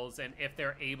tiles and if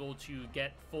they're able to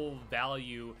get full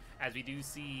value, as we do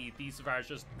see these survivors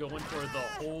just going for the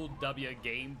whole W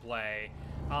gameplay.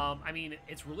 I mean,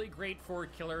 it's really great for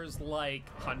killers like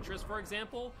Huntress, for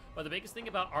example, but the biggest thing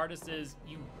about Artist is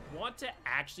you want to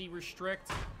actually restrict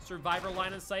survivor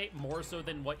line of sight more so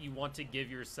than what you want to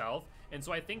give yourself. And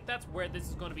so I think that's where this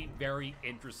is going to be very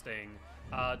interesting,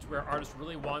 to where Artist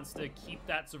really wants to keep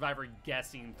that survivor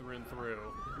guessing through and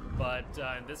through. But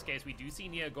in this case, we do see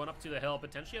Nia going up to the hill,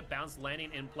 potentially a bounce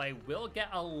landing in play, will get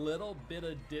a little bit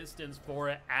of distance for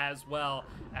it as well,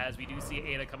 as we do see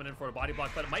Ada coming in for a body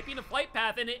block, but it might be in a flight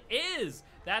path, and it is!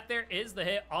 That there is the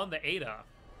hit on the Ada.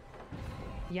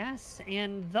 Yes,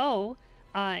 and though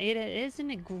Ada is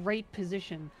in a great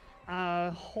position,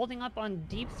 holding up on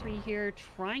deep 3 here,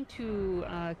 trying to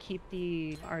keep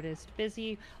the Artist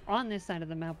busy on this side of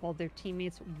the map while their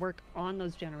teammates work on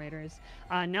those generators.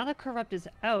 Now that Corrupt is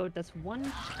out, that's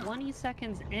 120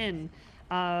 seconds in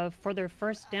for their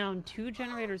first down, 2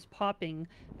 generators popping,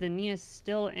 the Nia's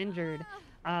still injured.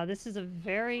 This is a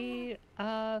very,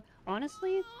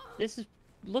 honestly, this is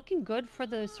looking good for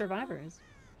the survivors.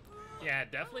 Yeah,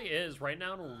 it definitely is. Right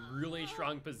now in a really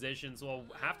strong position, so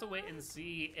we'll have to wait and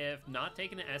see if not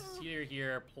taking an S tier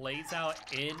here plays out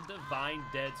in Divine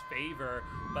Dead's favor.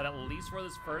 But at least for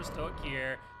this first hook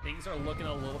here, things are looking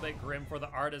a little bit grim for the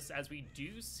Artist, as we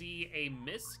do see a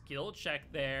missed skill check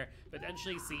there,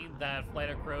 potentially seeing that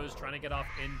Flight of Crows trying to get off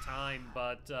in time,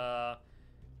 but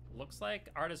looks like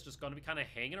Artist just going to be kind of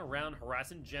hanging around,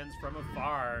 harassing gens from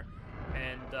afar,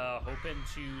 and hoping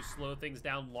to slow things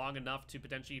down long enough to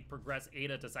potentially progress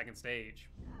Ada to second stage.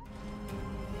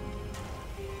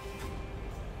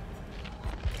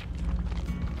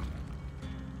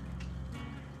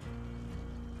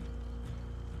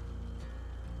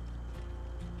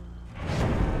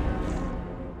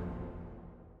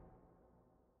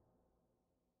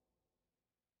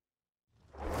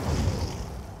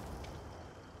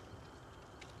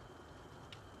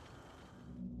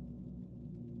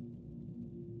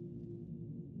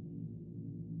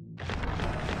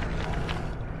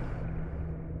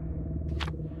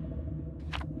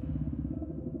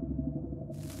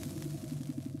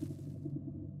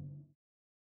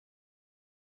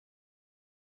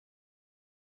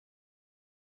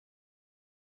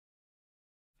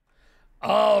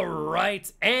 All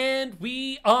right, and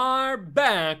we are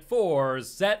back for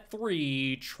set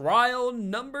 3, trial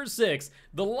number 6.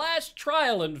 The last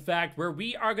trial, in fact, where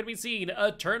we are going to be seeing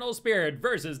Eternal Spirit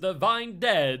versus Divine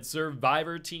Dead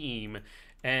Survivor Team.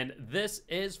 And this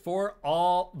is for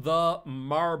all the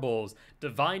marbles.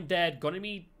 Divine Dead going to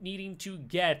be needing to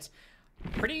get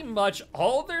pretty much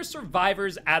all their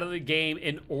survivors out of the game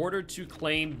in order to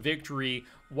claim victory,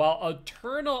 while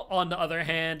Eternal, on the other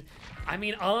hand, I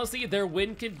mean, honestly, their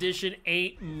win condition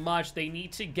ain't much. They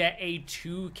need to get a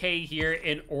 2K here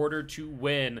in order to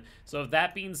win. So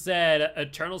that being said,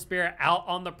 Eternal Spirit out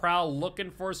on the prowl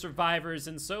looking for survivors,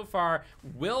 and so far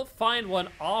will find one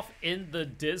off in the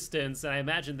distance, and I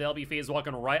imagine they'll be phase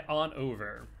walking right on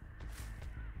over.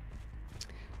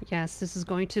 Yes, this is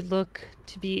going to look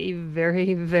to be a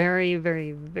very, very,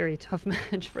 very, very tough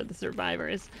match for the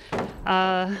survivors.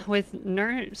 With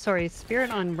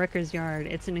Spirit on Ricker's Yard,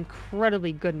 it's an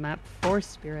incredibly good map for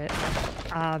Spirit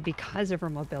because of her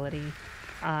mobility.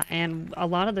 And a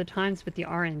lot of the times with the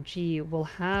RNG, we'll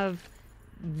have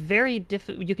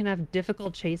you can have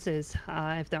difficult chases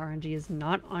if the RNG is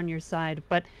not on your side,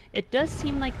 but it does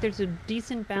seem like there's a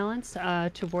decent balance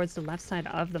towards the left side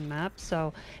of the map.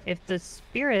 So if the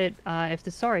survivors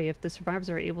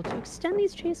are able to extend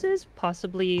these chases,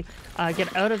 possibly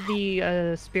get out of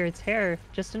the Spirit's hair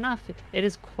just enough, it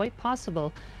is quite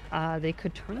possible they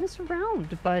could turn this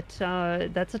around, but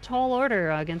that's a tall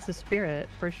order against the Spirit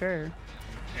for sure.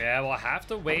 Yeah, we'll have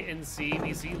to wait and see.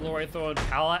 We see Lauri throwing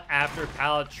pallet after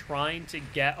pallet, trying to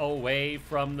get away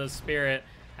from the Spirit.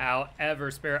 However,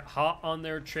 Spirit hot on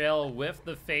their trail with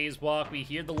the phase walk. We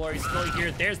hear the Lauri still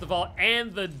here. There's the vault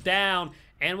and the down.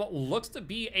 And what looks to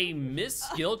be a missed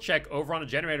skill check over on a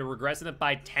generator, regressing it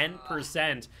by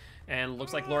 10%. And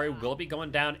looks like Lauri will be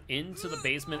going down into the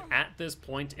basement at this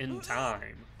point in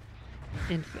time.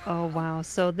 Oh, wow.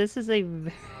 So this is a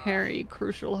very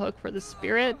crucial hook for the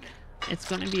Spirit. It's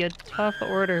going to be a tough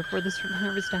order for the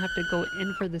survivors to have to go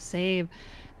in for the save.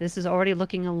 This is already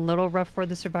looking a little rough for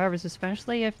the survivors,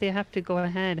 especially if they have to go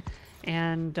ahead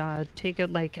and take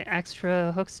out like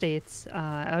extra hook states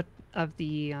out of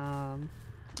the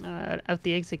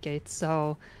exit gates.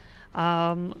 So,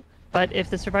 but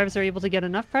if the survivors are able to get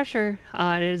enough pressure,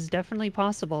 it is definitely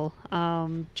possible.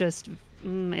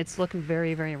 It's looking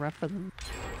very, very rough for them.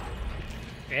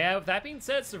 Yeah, with that being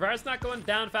said, Survivor's not going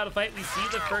down without a fight. We see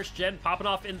the first gen popping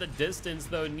off in the distance,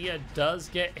 though Nia does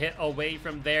get hit away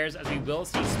from theirs, as we will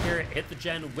see Spirit hit the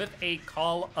gen with a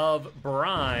Call of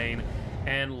Brine.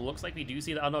 And looks like we do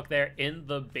see the unhook there in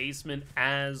the basement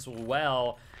as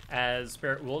well, as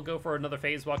Spirit will go for another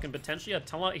phase walk and potentially a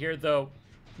tunnel out here, though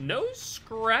no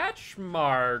scratch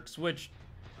marks, which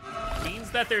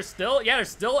means that they're still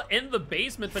in the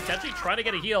basement, potentially trying to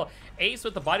get a heal. Ace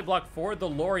with the body block for the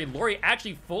Lauri. Lauri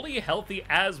actually fully healthy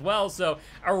as well, so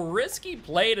a risky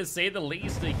play to say the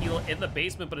least to heal in the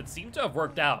basement, but it seemed to have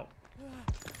worked out.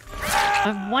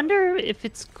 I wonder if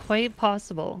it's quite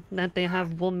possible that they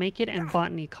have Will Make It and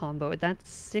Botany combo. That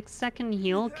 6-second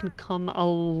heal can come a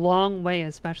long way,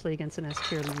 especially against an S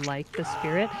tier like the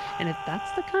Spirit. And if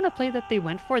that's the kind of play that they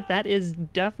went for, that is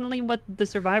definitely what the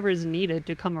survivors needed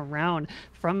to come around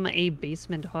from a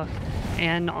basement hook.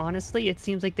 And honestly, it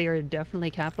seems like they are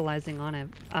definitely capitalizing on it.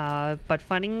 But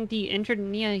finding the injured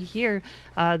Nia here,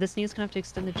 this Nia's gonna have to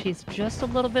extend the chase just a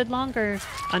little bit longer.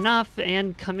 Enough,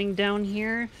 and coming down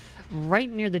here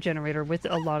right near the generator with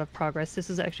a lot of progress. This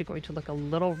is actually going to look a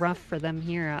little rough for them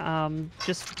here.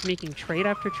 Just making trade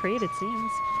after trade, it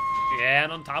seems. Yeah,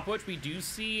 and on top of which, we do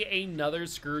see another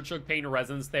Scourgehook Pain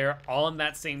Resonance there on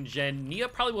that same gen. Nia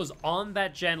probably was on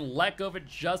that gen, let go of it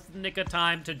just in the nick of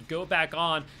time to go back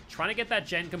on, trying to get that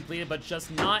gen completed, but just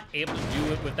not able to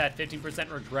do it with that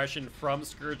 15% regression from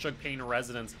Scourgehook Pain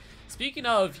Resonance. Speaking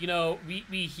of, you know,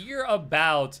 we hear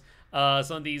about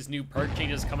some of these new perk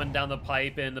changes coming down the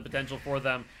pipe and the potential for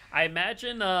them. I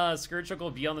imagine Scourgehook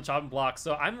will be on the chopping block,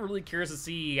 so I'm really curious to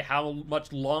see how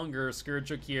much longer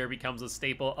Scourgehook here becomes a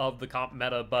staple of the comp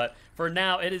meta, but for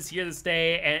now, it is here to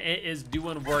stay, and it is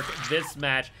doing work this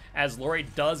match, as Lauri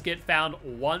does get found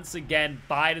once again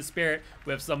by the Spirit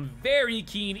with some very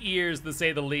keen ears, to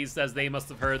say the least, as they must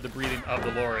have heard the breathing of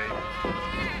the Lauri.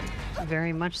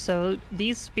 Very much so.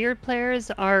 These Spirit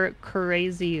players are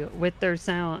crazy with their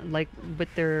sound, like with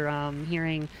their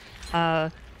hearing.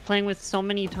 Playing with so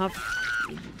many top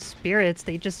Spirits,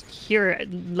 they just hear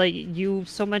like you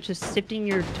so much as sifting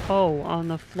your toe on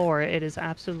the floor. It is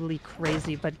absolutely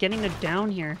crazy. But getting it down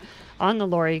here on the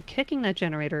Lauri, kicking that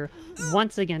generator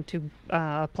once again to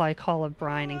apply Call of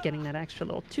Brine and getting that extra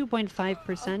little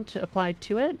 2.5% applied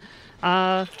to it.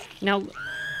 Now,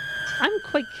 I'm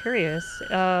quite curious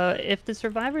if the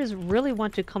survivors really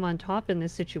want to come on top in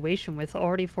this situation with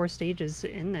already 4 stages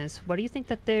in this. What do you think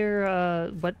that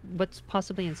they're what's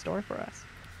possibly in store for us?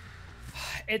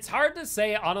 It's hard to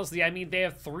say, honestly. I mean, they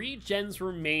have 3 gens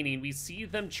remaining. We see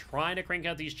them trying to crank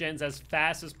out these gens as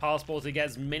fast as possible to get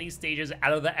as many stages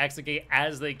out of the exit gate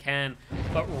as they can.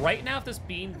 But right now, this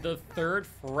being the 3rd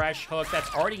fresh hook,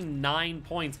 that's already 9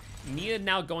 points. Nia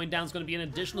now going down is going to be an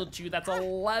additional 2. That's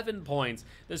 11 points.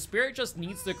 The Spirit just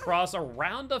needs to cross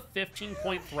around a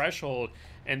 15-point threshold,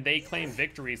 and they claim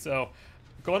victory. So,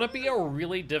 going to be a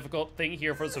really difficult thing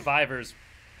here for survivors.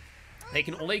 They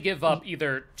can only give up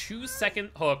either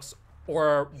 2-second hooks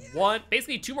or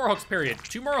basically 2 more hooks, period.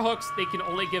 2 more hooks they can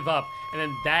only give up, and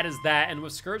then that is that. And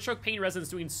with Scourgehook Pain Resonance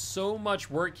doing so much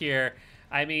work here,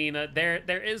 I mean,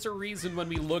 there is a reason when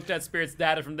we looked at Spirit's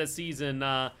data from this season.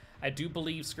 I do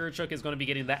believe Scourgehook is going to be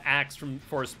getting the axe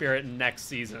for Spirit next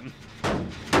season.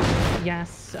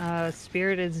 Yes,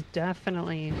 Spirit is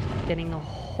definitely getting a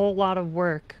whole lot of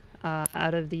work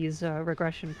out of these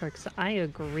regression perks. I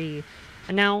agree.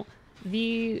 And now,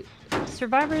 the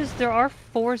survivors, there are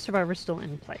 4 survivors still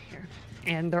in play here,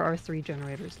 and there are 3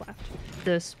 generators left.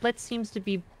 The split seems to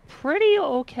be pretty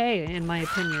okay, in my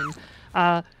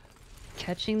opinion.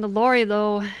 Catching the Lori,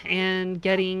 though, and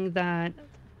getting that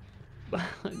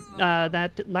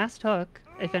that last hook,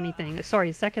 if anything,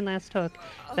 sorry, second last hook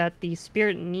that the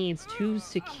Spirit needs to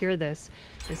secure this.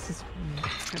 This is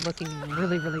looking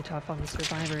really, really tough on the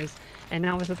survivors. And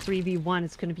now with a 3v1,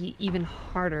 it's going to be even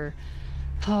harder.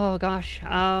 Oh gosh.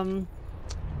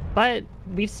 But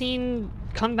we've seen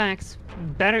comebacks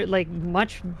better, like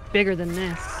much bigger than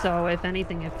this. So if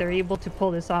anything, if they're able to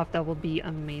pull this off, that will be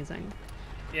amazing.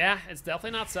 Yeah, it's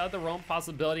definitely not out of the realm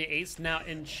possibility. Ace now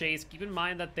in chase. Keep in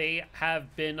mind that they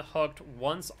have been hooked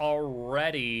once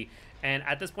already. And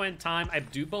at this point in time, I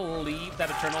do believe that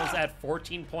Eternal is at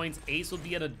 14 points. Ace will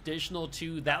be an additional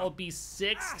 2. That will be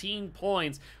 16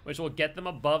 points, which will get them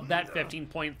above that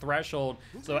 15-point threshold.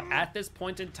 So at this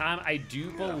point in time, I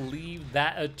do believe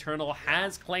that Eternal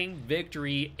has claimed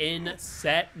victory in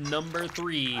set number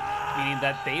 3, meaning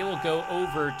that they will go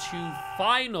over to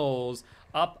finals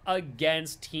up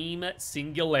against Team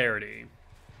Singularity.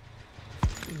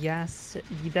 Yes,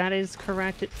 that is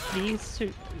correct. These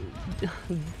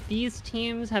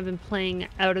teams have been playing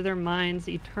out of their minds.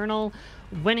 Eternal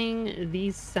winning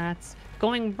these sets,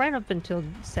 going right up until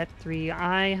set 3.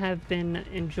 I have been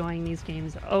enjoying these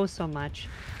games oh so much.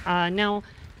 Now,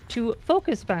 to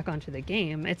focus back onto the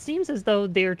game, it seems as though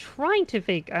they're trying to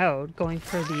fake out going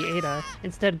for the Ada,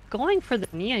 instead going for the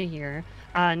Nia here.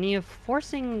 Nia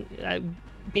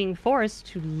being forced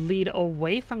to lead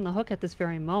away from the hook at this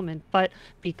very moment, but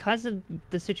because of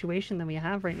the situation that we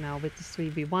have right now with this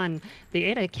 3v1, the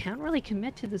Ada can't really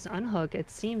commit to this unhook.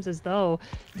 It seems as though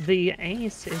the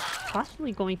Ace is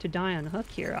possibly going to die on hook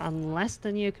here, unless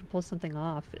the Nia can pull something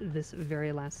off this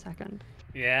very last second.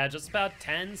 Yeah, just about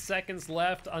 10 seconds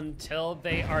left until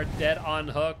they are dead on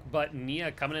hook, but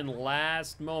Nia coming in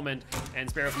last moment, and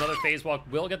Spirit with another phase walk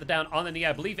will get the down on the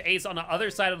Nia. I believe Ace on the other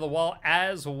side of the wall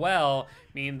as well,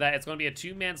 meaning that it's going to be a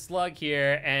 2-man slug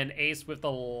here, and Ace with the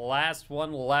last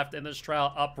one left in this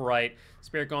trial upright.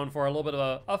 Spirit going for a little bit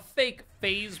of a fake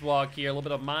phase walk here, a little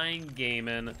bit of mind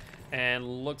gaming,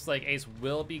 and looks like Ace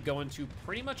will be going to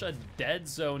pretty much a dead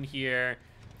zone here.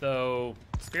 Though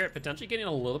Spirit potentially getting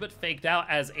a little bit faked out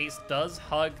as Ace does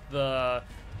hug the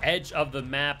edge of the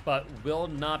map, but will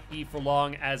not be for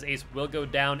long as Ace will go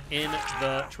down in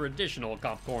the traditional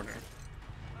comp corner.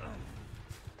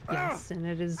 Yes, and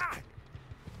it is,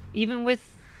 even with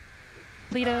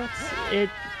bleed outs, it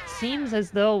seems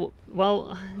as though,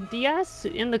 well, DS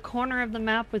in the corner of the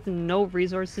map with no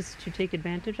resources to take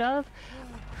advantage of,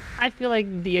 I feel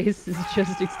like the Ace is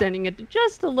just extending it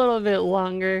just a little bit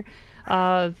longer.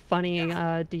 Funny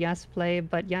DS play,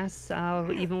 but yes,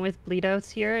 even with bleed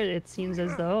outs here, it seems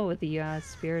as though the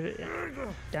Spirit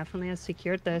definitely has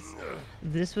secured this.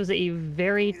 This was a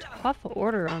very tough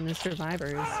order on the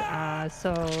survivors,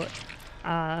 so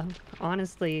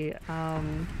honestly,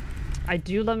 I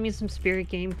do love me some Spirit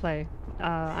gameplay.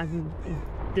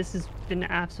 This has been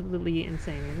absolutely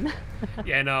insane.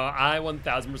 Yeah, no, I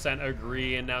 1000%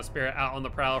 agree, and now Spirit out on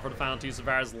the prowl for the final 2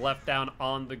 survivors left down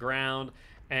on the ground.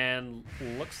 And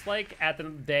looks like at the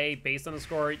end of the day, based on the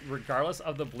score, regardless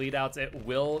of the bleed outs, it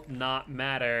will not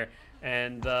matter.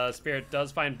 And Spirit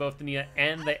does find both the Nia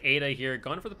and the Ada here,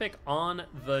 going for the pick on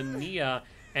the Nia.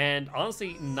 And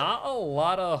honestly, not a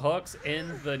lot of hooks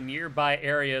in the nearby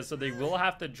area, so they will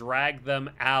have to drag them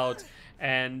out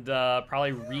and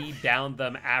probably re-down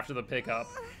them after the pickup.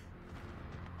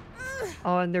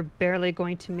 Oh, and they're barely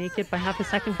going to make it by half a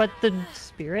second, but the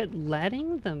Spirit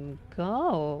letting them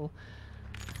go.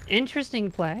 Interesting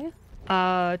play.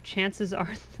 Chances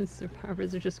are the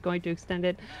survivors are just going to extend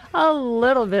it a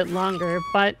little bit longer,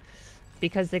 but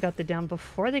because they got the down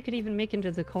before they could even make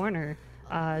into the corner,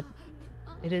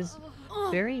 it is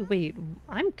very... Wait,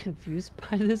 I'm confused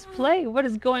by this play. What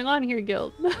is going on here,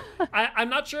 Guild? I'm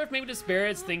not sure if maybe the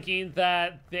Spirit's thinking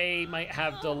that they might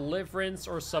have Deliverance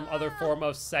or some other form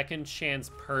of second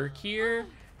chance perk here,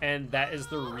 and that is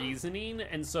the reasoning.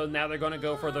 And so now they're going to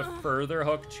go for the further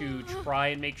hook to try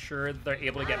and make sure that they're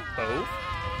able to get both.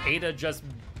 Ada just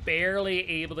barely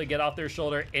able to get off their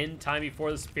shoulder in time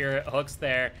before the Spirit hooks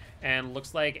there. And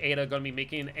looks like Ada going to be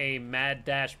making a mad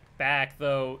dash back,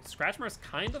 though Scratchmark's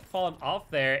kind of fallen off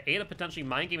there. Ada potentially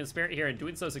mind gaming Spirit here and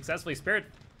doing so successfully. Spirit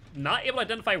not able to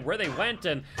identify where they went,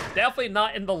 and definitely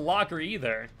not in the locker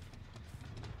either.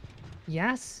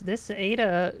 Yes, this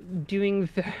Ada doing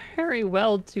very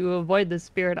well to avoid the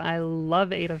spirit. I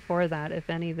love Ada for that, if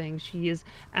anything. She is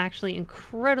actually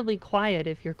incredibly quiet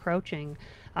if you're crouching.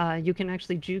 You can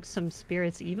actually juke some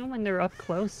spirits even when they're up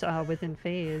close within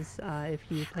phase if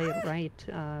you play it right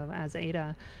as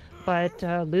Ada. But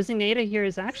losing Ada here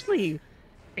is actually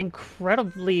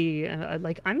incredibly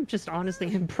like I'm just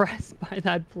honestly impressed by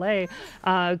that play.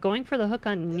 Going for the hook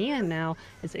on Nia now.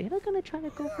 Is Ada gonna try to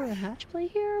go for a hatch play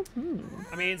here?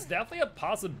 I mean, it's definitely a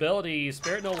possibility.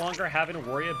 Spirit no longer having to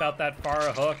worry about that far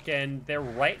hook, and they're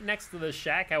right next to the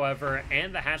shack, however,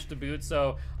 and the hatch to boot.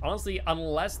 So honestly,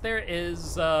 unless there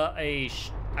is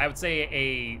I would say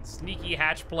a sneaky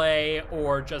hatch play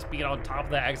or just being on top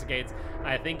of the exit gates,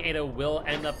 I think Ada will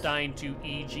end up dying to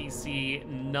EGC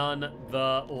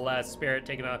nonetheless. Spirit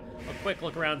taking a quick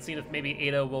look around, seeing if maybe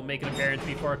Ada will make an appearance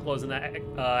before closing that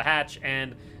hatch,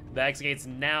 and the exit gate's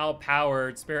now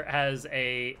powered. Spirit has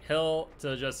a hill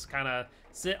to just kind of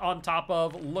sit on top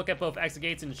of, look at both exit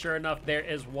gates, and sure enough, there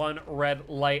is one red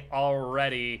light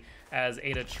already as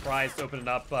Ada tries to open it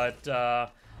up, but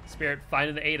Spirit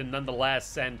finding the Ada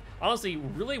nonetheless, and honestly,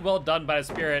 really well done by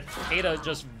Spirit. Ada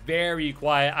just very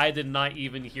quiet. I did not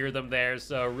even hear them there,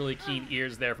 so really keen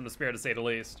ears there from the Spirit, to say the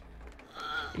least.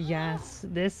 Yes,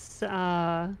 this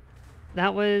that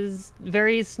was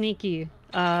very sneaky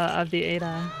of the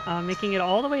Ada, making it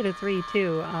all the way to 3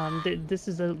 too. This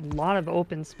is a lot of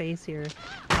open space here,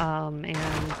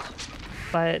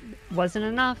 but wasn't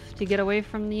enough to get away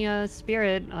from the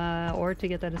Spirit or to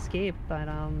get that escape. But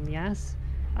yes.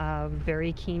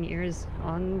 Very keen ears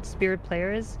on Spirit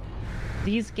players.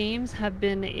 These games have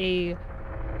been a...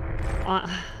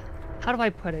 how do I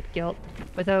put it, Guilt,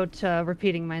 without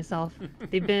repeating myself?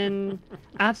 They've been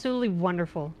absolutely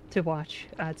wonderful to watch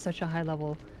at such a high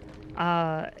level.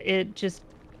 It just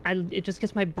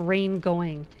gets my brain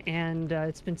going, and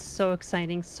it's been so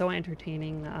exciting, so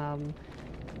entertaining.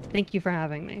 Thank you for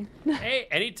having me. Hey,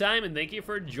 anytime, and thank you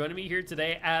for joining me here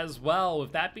today as well.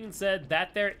 With that being said,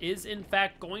 that there is in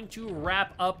fact going to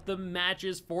wrap up the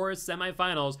matches for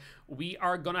semifinals. We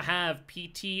are going to have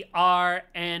PTR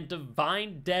and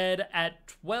Divine Dead at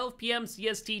 12 p.m.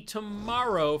 CST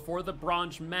tomorrow for the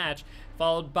bronze match,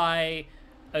 followed by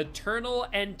Eternal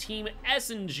and Team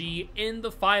SNG in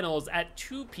the finals at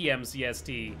 2 p.m.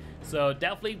 CST. So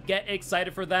definitely get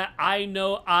excited for that. I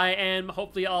know I am.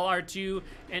 Hopefully all are too.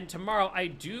 And tomorrow, I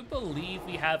do believe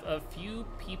we have a few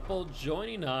people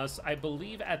joining us. I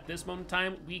believe at this moment in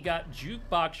time, we got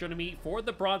Jukebox joining me for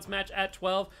the bronze match at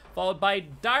 12, followed by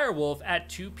Direwolf at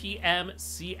 2 p.m.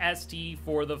 CST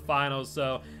for the finals.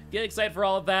 So get excited for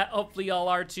all of that. Hopefully y'all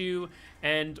are too.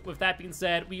 And with that being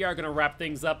said, we are going to wrap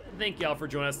things up. Thank y'all for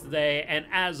joining us today. And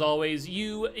as always,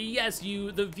 you, yes,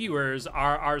 you, the viewers,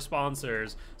 are our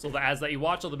sponsors. So the ads that you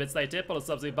watch, all the bits that I tip, all the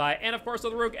subs they buy, and of course,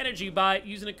 all the Rogue Energy buy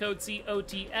using the code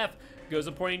COTF goes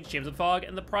to pointing Champs of Fog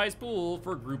and the prize pool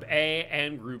for Group A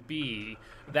and Group B.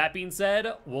 That being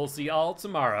said, we'll see y'all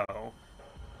tomorrow.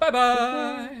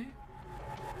 Bye-bye.